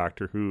new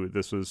Doctor Who.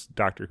 This was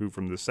Doctor Who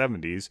from the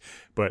 70s,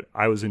 but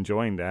I was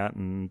enjoying that,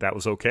 and that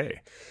was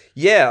okay.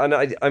 Yeah, and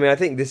I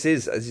think this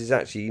is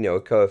actually a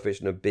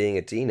coefficient of being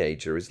a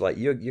teenager. Is like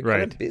you're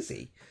kind of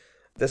busy.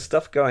 There's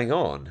stuff going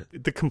on.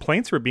 The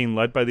complaints were being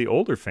led by the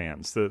older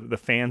fans, the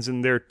fans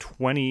in their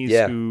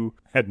 20s who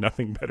had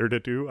nothing better to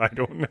do. I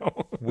don't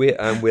know.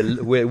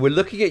 We're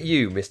looking at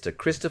you, Mr.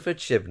 Christopher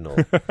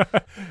Chibnall.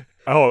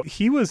 Oh,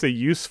 he was a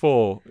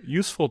useful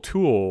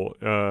tool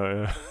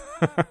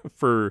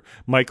for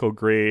Michael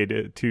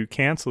Grade to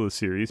cancel the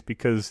series,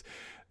 because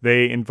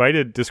they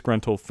invited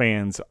disgruntled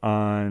fans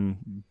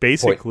on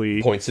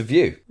basically... Points of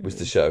View was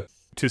the show.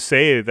 To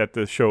say that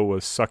the show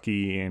was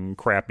sucky and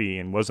crappy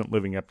and wasn't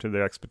living up to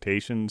their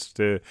expectations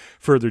to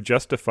further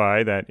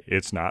justify that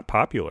it's not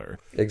popular.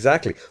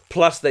 Exactly.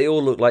 Plus, they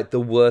all look like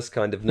the worst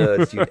kind of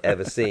nerds you've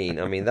ever seen.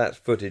 I mean, that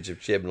footage of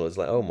Chibnall is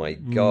like, oh my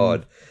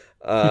God.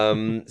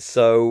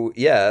 So,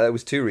 yeah, that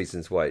was two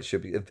reasons why it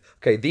should be.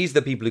 Okay, these are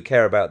the people who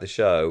care about the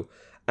show,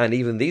 and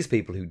even these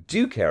people who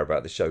do care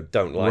about the show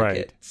don't like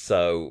it.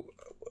 So,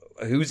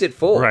 who's it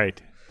for?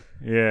 Right.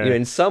 Yeah.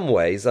 In some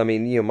ways, I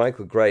mean,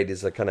 Michael Grade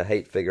is a kind of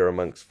hate figure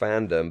amongst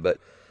fandom, but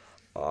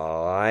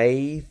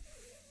I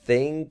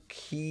think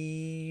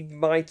he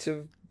might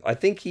have. I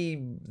think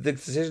the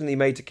decision he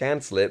made to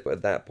cancel it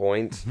at that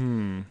point.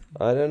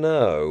 I don't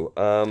know.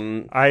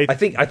 I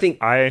think.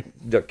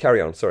 Carry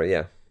on. Sorry.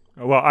 Yeah.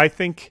 Well, I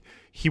think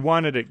he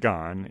wanted it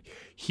gone.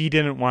 He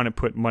didn't want to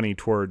put money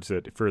towards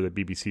it for the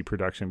BBC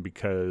production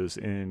because,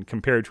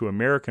 compared to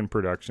American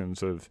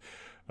productions of.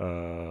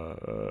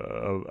 Next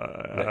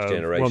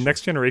Generation. Well,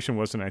 Next Generation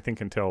wasn't, I think,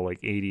 until like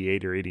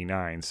 88 or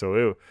 89.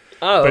 So,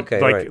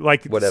 okay,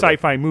 like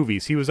sci-fi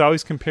movies. He was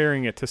always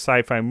comparing it to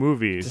sci-fi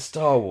movies, to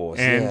Star Wars,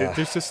 and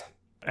there's just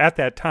at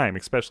that time,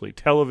 especially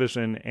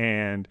television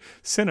and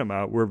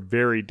cinema were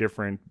very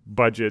different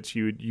budgets.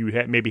 You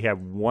maybe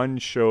have one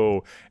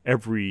show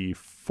every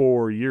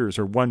 4 years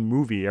or one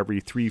movie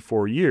every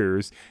 3-4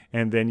 years,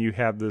 and then you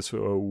have this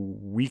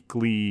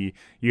weekly.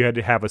 You had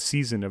to have a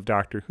season of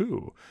Doctor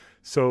Who.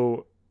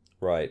 So.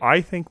 Right. I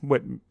think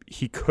what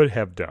he could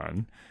have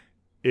done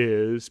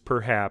is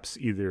perhaps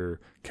either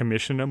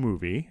commission a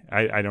movie.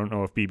 I don't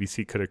know if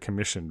BBC could have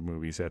commissioned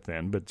movies at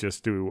then, but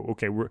just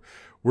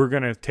we're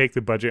going to take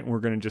the budget and we're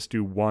going to just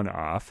do one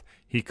off.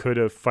 He could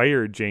have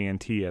fired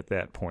JNT at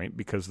that point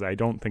because I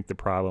don't think the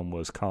problem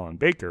was Colin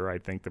Baker. I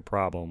think the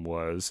problem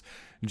was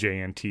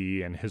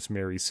JNT and his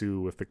Mary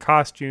Sue with the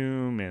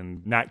costume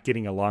and not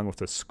getting along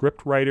with a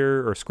script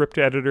writer or script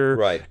editor.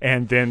 Right.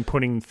 And then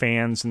putting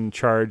fans in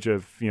charge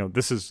of,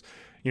 this is...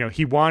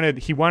 he wanted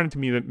to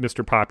be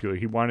Mr. Popular.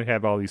 He wanted to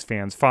have all these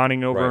fans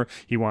fawning over. Right.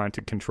 He wanted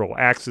to control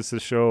access to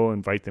the show,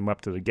 invite them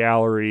up to the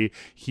gallery.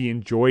 He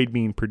enjoyed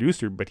being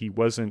producer, but he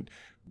wasn't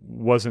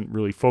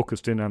really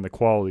focused in on the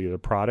quality of the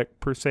product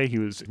per se. He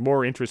was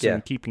more interested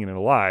in keeping it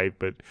alive,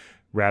 but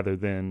rather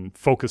than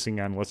focusing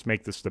on let's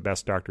make this the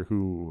best Doctor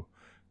Who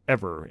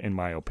ever, in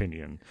my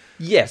opinion.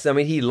 Yes, I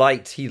mean he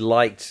liked,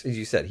 as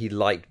you said, he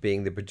liked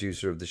being the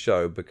producer of the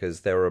show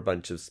because there were a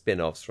bunch of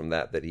spin-offs from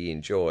that he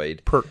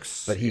enjoyed.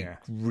 Perks. But he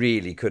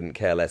really couldn't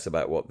care less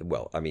about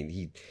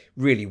he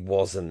really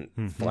wasn't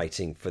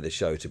fighting for the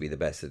show to be the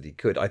best that he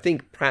could. I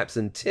think perhaps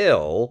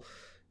until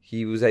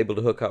he was able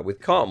to hook up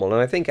with Cartmel.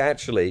 And I think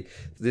actually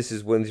this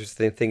is one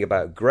interesting thing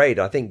about Grade.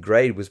 I think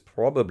Grade was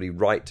probably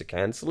right to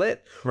cancel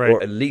it,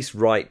 or at least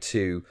right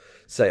to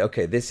say,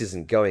 okay, this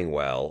isn't going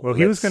well. Well,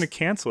 he was going to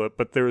cancel it,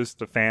 but there was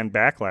the fan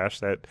backlash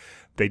that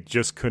they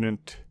just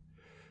couldn't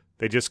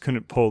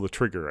pull the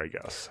trigger, I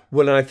guess.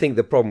 Well, and I think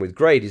the problem with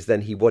Grade is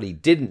then what he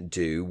didn't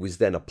do was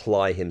then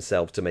apply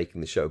himself to making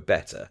the show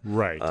better.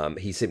 Right.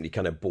 He simply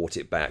kind of bought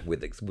it back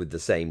with the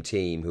same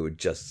team who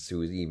was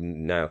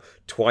even now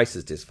twice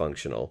as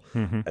dysfunctional.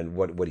 And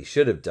what he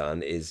should have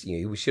done is,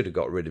 we should have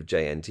got rid of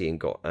JNT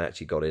and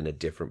actually got in a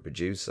different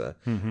producer.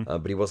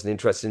 But he wasn't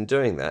interested in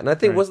doing that. And I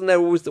think wasn't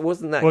that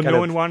well, no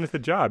one wanted the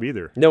job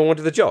either. No one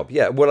wanted the job.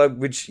 Yeah. Well,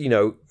 which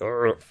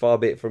far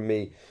be it from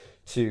me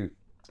to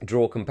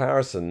draw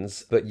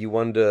comparisons, but you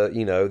wonder,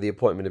 the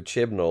appointment of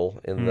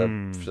Chibnall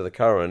to the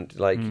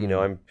current,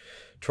 I'm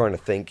trying to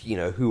think,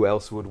 who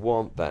else would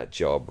want that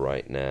job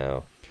right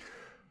now?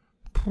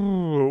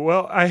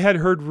 Well, I had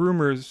heard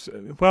rumors.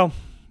 Well,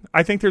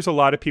 I think there's a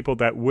lot of people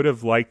that would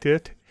have liked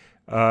it.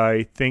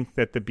 I think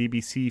that the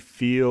BBC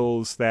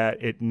feels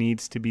that it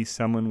needs to be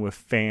someone with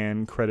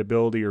fan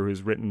credibility or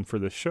who's written for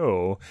the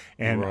show,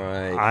 and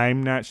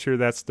I'm not sure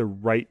that's the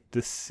right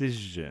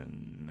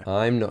decision.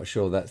 I'm not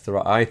sure that's the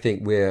right. I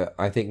think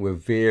we're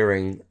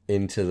veering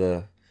into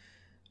the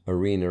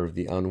arena of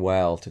the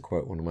Unwell, to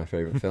quote one of my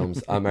favorite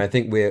films. I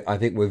think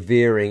we're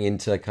veering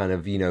into kind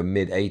of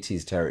mid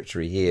 80s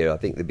territory here. I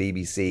think the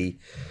BBC.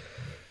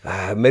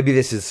 Maybe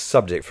this is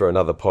subject for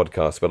another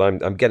podcast, but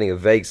I'm getting a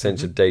vague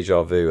sense of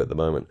deja vu at the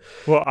moment.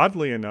 Well,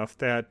 oddly enough,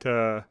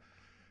 that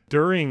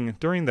during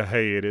the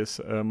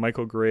hiatus,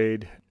 Michael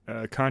Grade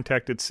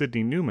contacted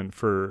Sidney Newman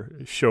for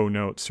show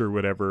notes or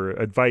whatever,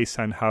 advice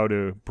on how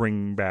to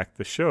bring back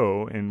the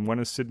show. And one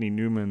of Sidney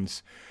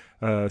Newman's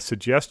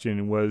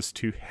suggestion was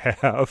to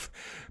have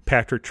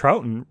Patrick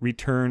Troughton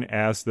return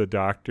as the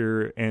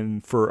Doctor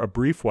and for a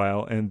brief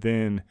while, and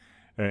then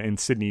in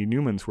Sidney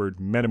Newman's word,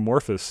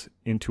 metamorphose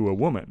into a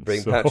woman.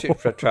 Bring Patrick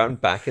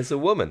Troughton back as a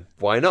woman.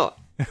 Why not?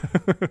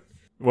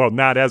 Well,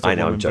 not as a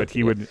woman, but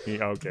he would.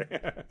 Okay.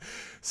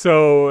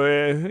 So,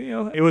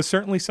 it was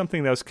certainly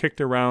something that was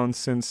kicked around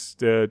since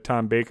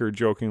Tom Baker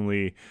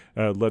jokingly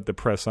led the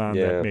press on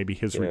that maybe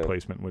his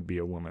replacement would be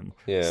a woman.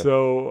 Yeah.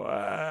 So,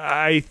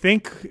 I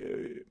think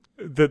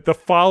the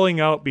falling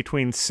out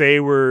between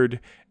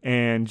Sayward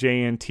and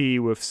JNT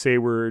with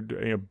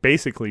Sayward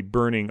basically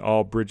burning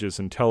all bridges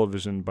in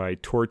television by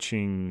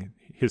torching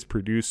his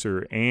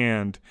producer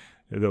and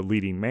the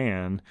leading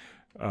man.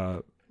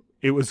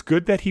 It was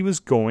good that he was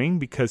going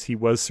because he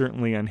was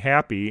certainly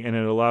unhappy, and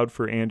it allowed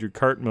for Andrew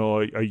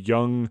Cartmel, a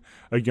young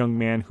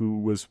man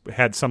who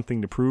had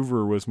something to prove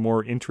or was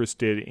more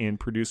interested in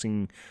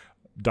producing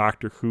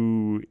Doctor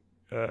Who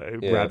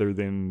rather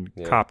than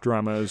cop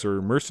dramas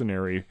or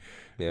mercenary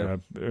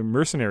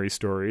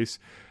stories.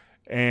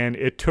 And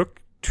it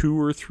took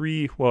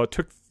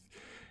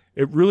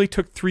it really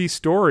took 3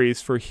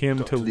 stories for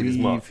him to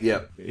leave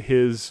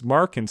his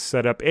mark and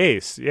set up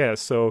Ace. Yeah,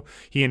 so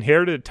he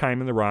inherited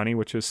Time in the Ronnie,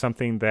 which is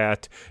something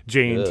that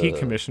J&T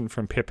commissioned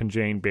from Pip and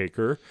Jane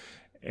Baker,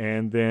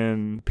 and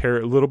then a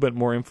little bit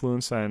more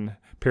influence on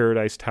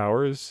Paradise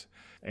Towers.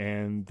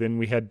 And then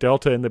we had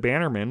Delta and the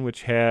Bannermen,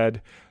 which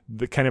had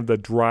the kind of the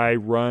dry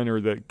run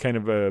or the kind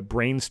of a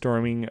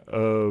brainstorming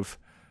of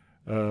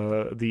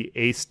the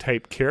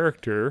Ace-type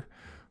character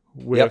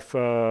with...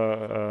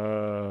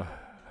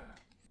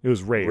 It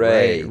was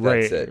Ray.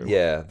 That's it.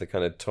 Yeah, the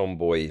kind of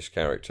tomboyish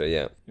character,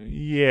 yeah.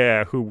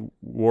 Yeah, who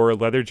wore a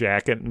leather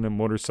jacket and a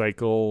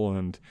motorcycle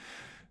and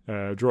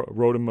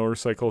rode a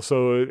motorcycle.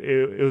 So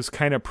it was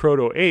kind of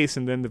proto-Ace.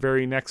 And then the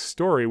very next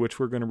story, which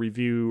we're going to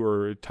review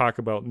or talk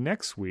about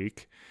next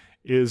week,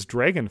 is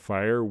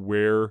Dragonfire,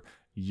 where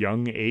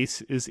young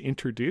Ace is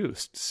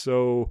introduced.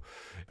 So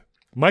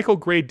Michael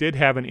Gray did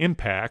have an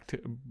impact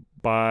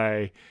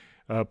by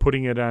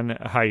putting it on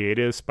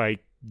hiatus, by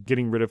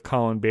getting rid of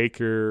Colin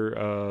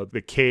Baker.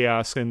 The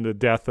chaos and the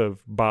death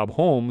of Bob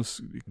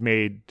Holmes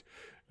made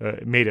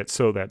it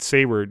so that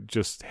Sayward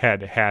just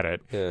had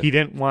it. Yeah. He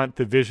didn't want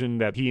the vision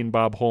that he and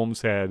Bob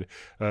Holmes had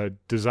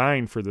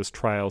designed for this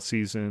trial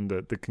season,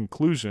 the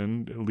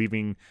conclusion,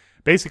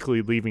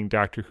 basically leaving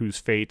Doctor Who's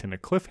fate in a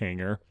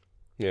cliffhanger.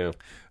 Yeah.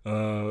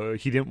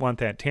 He didn't want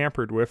that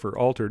tampered with or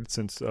altered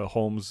since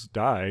Holmes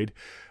died.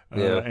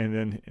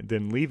 And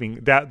then leaving.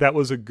 That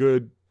was a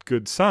good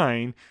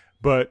sign,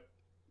 but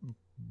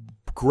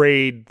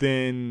Grade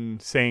then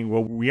saying,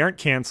 well, we aren't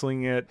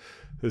canceling it.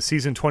 The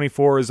season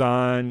 24 is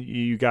on.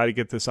 You got to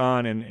get this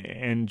on.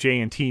 And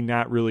J&T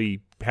not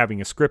really having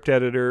a script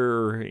editor,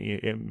 or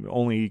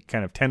only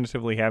kind of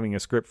tentatively having a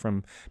script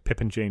from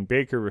Pip and Jane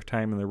Baker with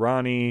Time in the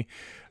Ronnie.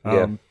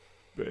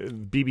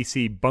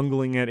 BBC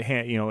bungling it.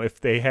 If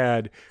they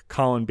had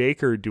Colin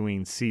Baker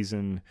doing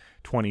season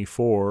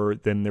 24,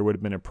 then there would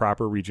have been a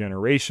proper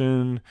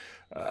regeneration.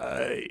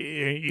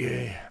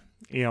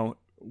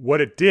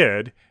 What it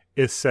did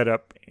is set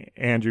up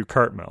Andrew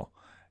Cartmel.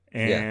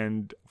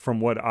 And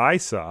from what I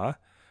saw,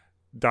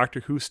 Doctor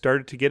Who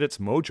started to get its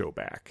mojo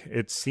back.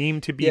 It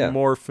seemed to be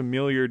more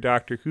familiar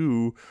Doctor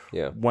Who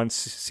once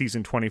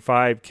season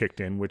 25 kicked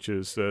in, which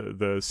is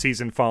the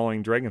season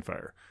following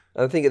Dragonfire.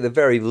 I think at the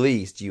very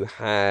least you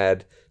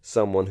had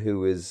someone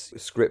who was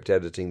script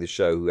editing the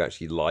show who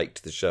actually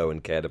liked the show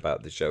and cared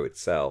about the show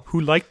itself.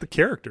 Who liked the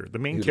character, the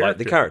main character. Liked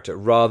the character,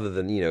 rather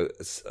than,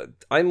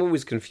 I'm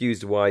always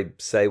confused why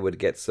Sayward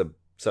gets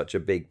such a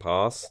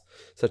pass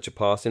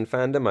in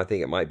fandom. I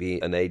think it might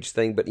be an age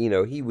thing, but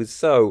he was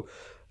so,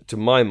 to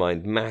my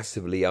mind,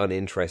 massively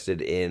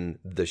uninterested in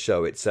the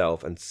show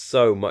itself, and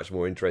so much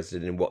more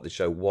interested in what the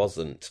show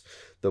wasn't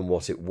than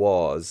what it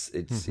was.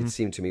 It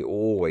seemed to me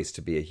always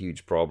to be a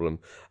huge problem.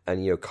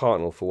 And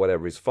Cartmel, for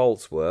whatever his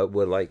faults were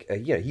like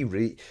he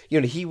really,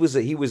 he was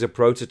a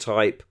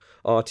prototype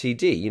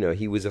RTD.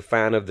 He was a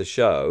fan of the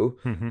show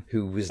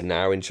who was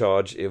now in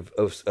charge of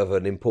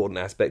an important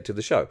aspect of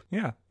the show.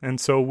 Yeah,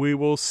 and so we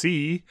will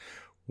see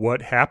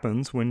what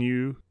happens when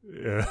you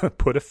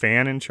put a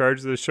fan in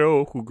charge of the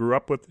show who grew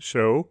up with the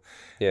show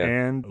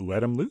and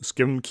let him loose,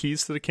 give him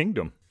keys to the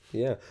kingdom.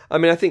 Yeah, I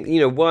mean, I think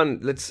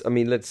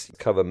let's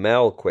cover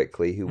Mel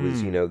quickly, who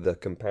was the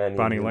companion,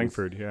 Bonnie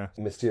Langford,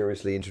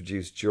 mysteriously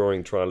introduced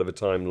during Trial of a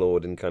Time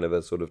Lord in kind of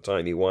a sort of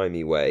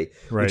timey-wimey way,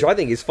 which I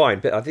think is fine.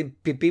 But I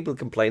think people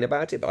complain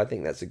about it, but I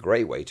think that's a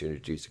great way to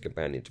introduce a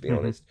companion, to be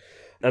honest.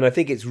 And I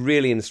think it's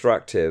really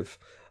instructive.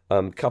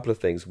 Couple of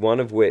things. One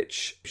of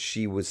which,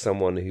 she was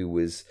someone who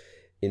was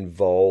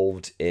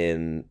involved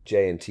in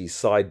J&T's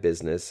side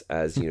business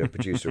as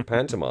producer of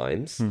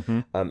pantomimes,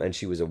 and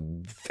she was a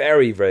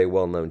very, very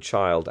well-known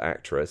child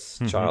actor,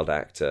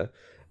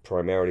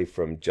 primarily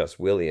from Just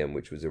William,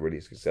 which was a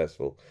really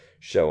successful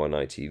show on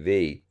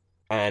ITV.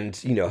 And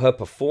her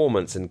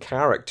performance and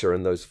character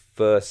in those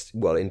first,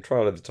 in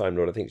Trial of the Time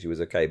Lord, I think she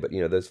was okay, but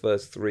those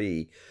first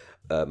 3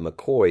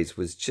 McCoys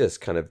was just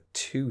kind of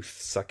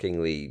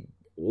tooth-suckingly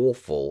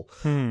awful.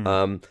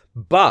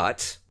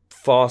 But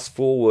fast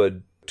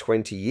forward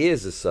 20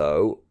 years or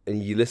so,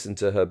 and you listen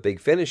to her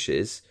big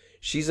finishes,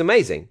 she's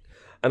amazing.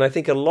 And I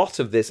think a lot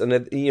of this,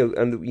 and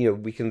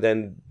we can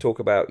then talk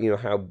about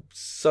how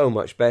so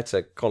much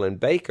better Colin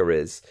Baker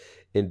is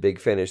in Big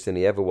Finish than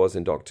he ever was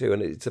in Doctor Who.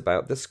 And it's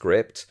about the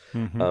script,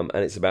 and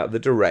it's about the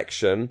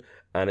direction,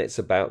 and it's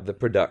about the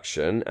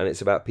production, and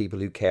it's about people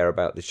who care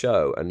about the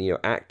show. And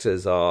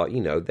actors are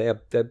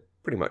they're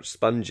pretty much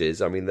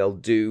sponges. I mean, they'll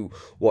do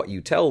what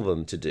you tell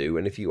them to do,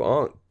 and if you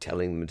aren't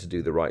telling them to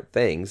do the right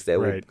things,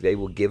 they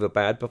will give a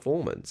bad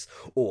performance,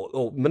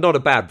 or not a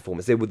bad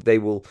performance. They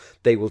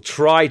will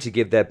try to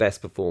give their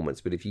best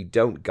performance, but if you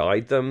don't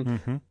guide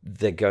them,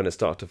 they're going to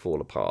start to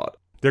fall apart.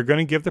 They're going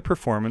to give the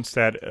performance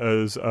that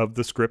is of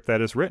the script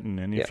that is written,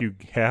 and if you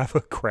have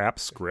a crap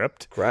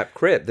script, they're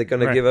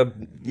going to give a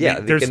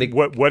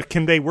what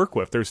can they work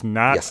with? There's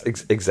not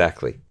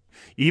exactly.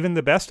 Even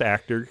the best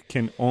actor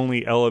can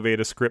only elevate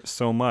a script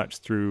so much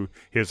through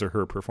his or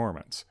her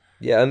performance.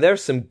 Yeah, and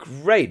there's some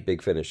great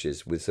big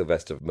finishes with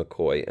Sylvester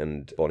McCoy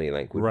and Bonnie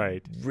Langwood.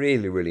 Right.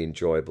 Really, really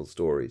enjoyable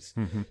stories.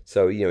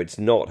 So, it's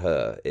not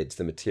her. It's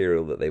the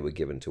material that they were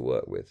given to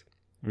work with.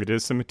 It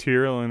is the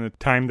material and the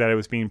time that it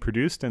was being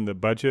produced and the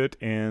budget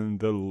and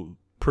the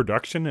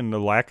production and the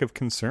lack of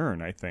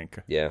concern, I think.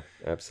 Yeah,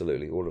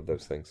 absolutely. All of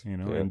those things.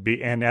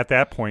 And at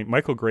that point,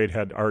 Michael Grade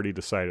had already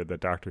decided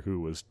that Doctor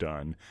Who was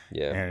done.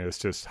 Yeah. And it's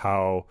just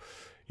how,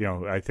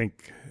 I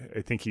think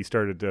he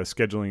started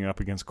scheduling up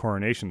against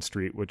Coronation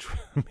Street, which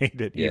made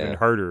it even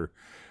harder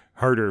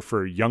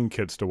for young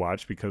kids to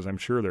watch, because I'm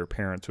sure their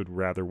parents would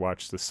rather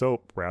watch the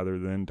soap rather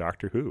than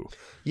Doctor Who.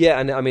 Yeah,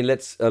 and I mean,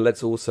 let's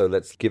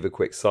give a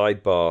quick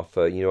sidebar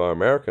for our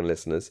American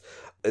listeners.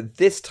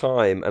 This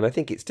time, and I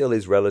think it still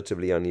is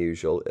relatively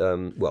unusual.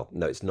 Well,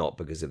 no, it's not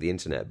because of the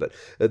internet, but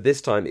at this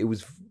time it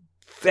was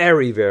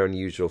very, very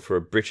unusual for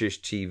a British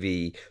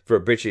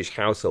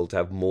household to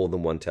have more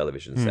than one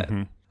television set.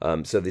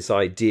 So this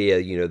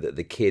idea, that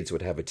the kids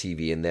would have a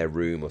TV in their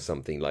room or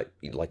something like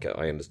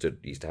I understood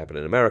used to happen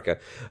in America,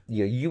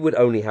 you would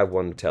only have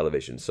one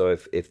television. So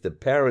if the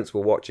parents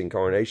were watching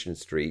Coronation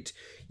Street,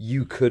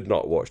 you could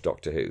not watch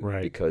Doctor Who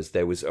because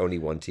there was only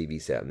one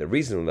TV set. And the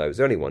reason there was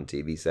only one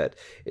TV set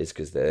is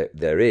because there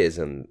still is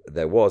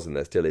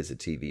a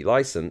TV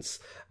license.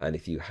 And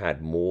if you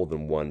had more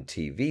than one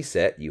TV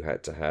set, you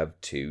had to have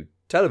 2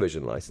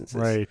 television licenses.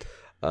 Right.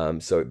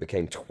 So it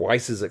became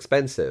twice as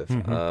expensive.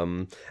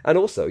 And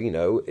also,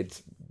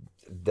 it's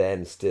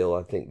then still,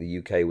 I think the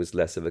UK was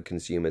less of a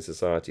consumer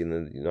society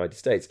than the United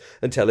States,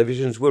 and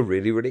televisions were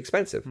really, really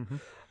expensive.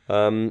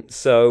 No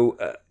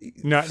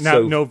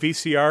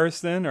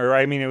VCRs then, or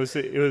I mean, it was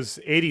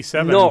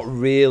 87. Not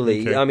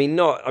really. Okay. I mean,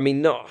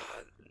 not.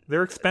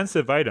 They're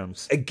expensive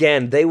items.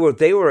 Again, they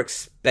were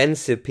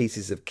expensive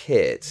pieces of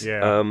kit.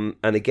 Yeah.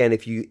 And again,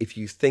 if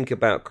you think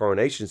about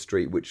Coronation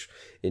Street, which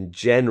in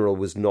general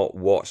was not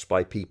watched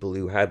by people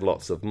who had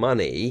lots of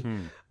money,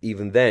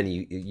 even then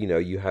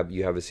you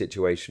have a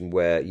situation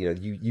where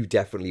you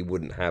definitely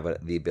wouldn't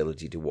have the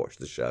ability to watch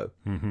the show.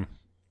 Yeah.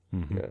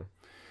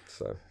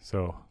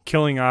 So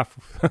killing off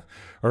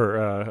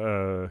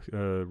or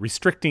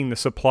restricting the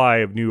supply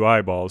of new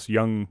eyeballs,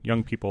 young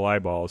people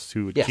eyeballs,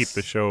 who would keep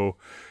the show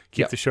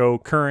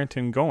current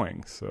and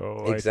going.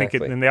 So exactly.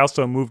 I think and they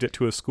also moved it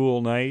to a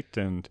school night,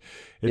 and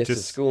it's a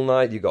school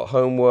night. You got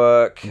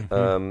homework.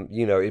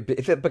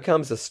 If it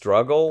becomes a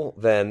struggle,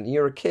 then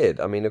you're a kid.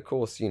 I mean, of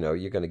course,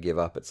 you're going to give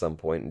up at some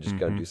point and just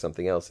go and do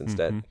something else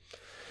instead.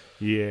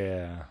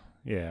 Yeah.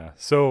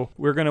 So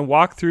we're going to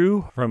walk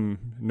through from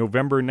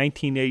November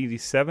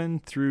 1987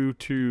 through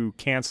to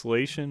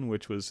cancellation,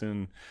 which was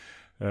in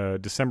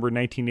December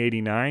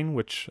 1989,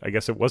 which I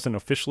guess it wasn't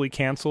officially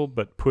canceled,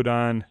 but put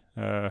on,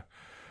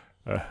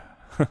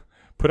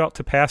 put out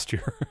to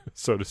pasture,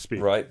 so to speak.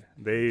 Right.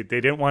 They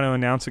didn't want to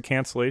announce a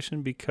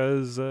cancellation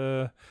because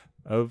of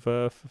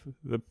the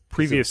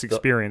previous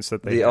experience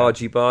that they had. The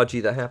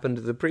argy-bargy that happened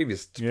the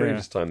previous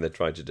time they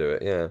tried to do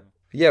it, yeah.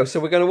 Yeah, so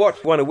we're going to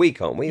watch one a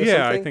week, aren't we?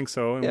 I think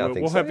so. And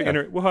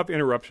we'll have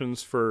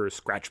interruptions for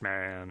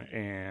Scratchman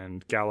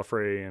and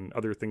Gallifrey and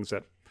other things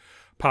that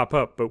pop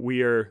up. But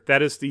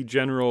that is the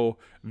general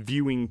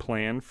viewing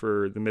plan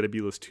for the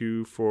Metebelis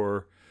 2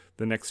 for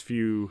the next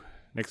few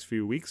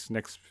weeks,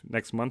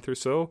 next month or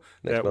so.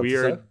 We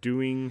are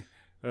doing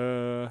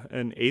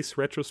an Ace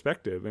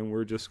retrospective, and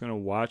we're just going to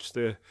watch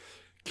the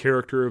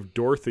character of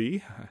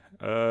Dorothy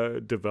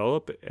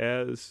develop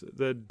as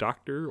the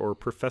Doctor or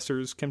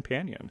Professor's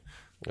companion.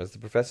 As the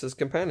Professor's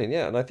companion,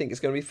 yeah. And I think it's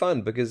going to be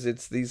fun because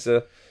it's these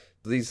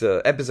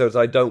episodes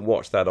I don't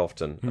watch that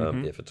often,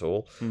 if at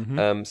all.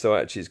 So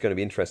actually it's going to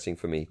be interesting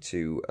for me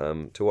to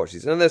watch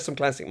these. And there's some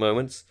classic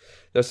moments.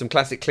 There's some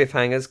classic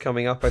cliffhangers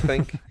coming up, I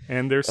think.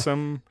 And there's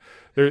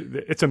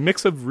it's a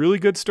mix of really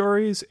good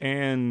stories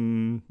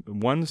and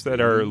ones that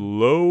are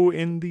low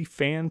in the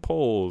fan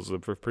polls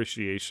of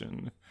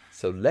appreciation.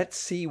 So let's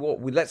see what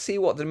the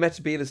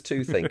Metebelis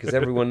 2 think, because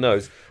everyone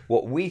knows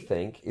what we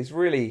think is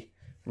really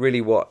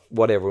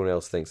what everyone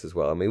else thinks as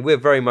well. I mean, we're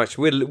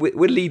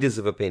leaders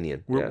of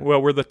opinion.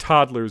 We're the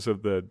toddlers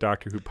of the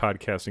Doctor Who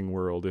podcasting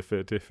world. If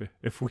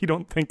we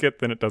don't think it,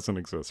 then it doesn't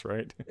exist,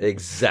 right?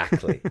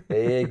 Exactly.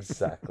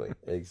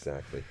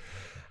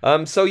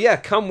 So yeah,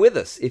 come with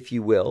us, if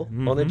you will,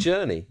 on a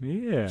journey.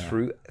 Yeah.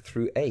 Through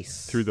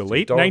Ace. Through the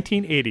late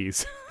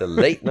 1980s. The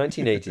late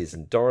 1980s,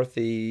 and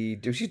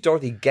she's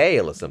Dorothy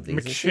Gale or something.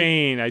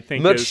 McShane, I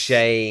think.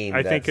 McShane.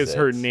 I think is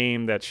her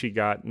name that she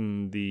got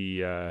in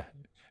the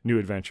New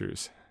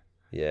Adventures.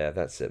 Yeah,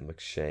 that's it,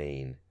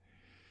 McShane.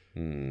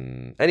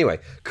 Anyway,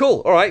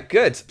 cool. All right,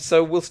 good.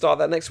 So we'll start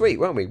that next week,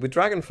 won't we? With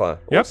Dragonfire.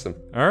 Awesome.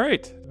 Yep. All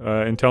right.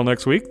 Until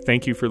next week,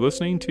 thank you for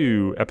listening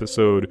to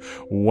episode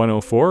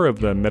 104 of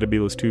the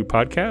Metabolist 2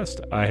 podcast.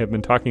 I have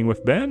been talking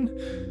with Ben.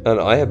 And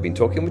I have been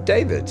talking with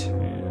David.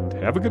 And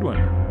have a good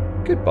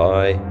one.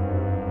 Goodbye.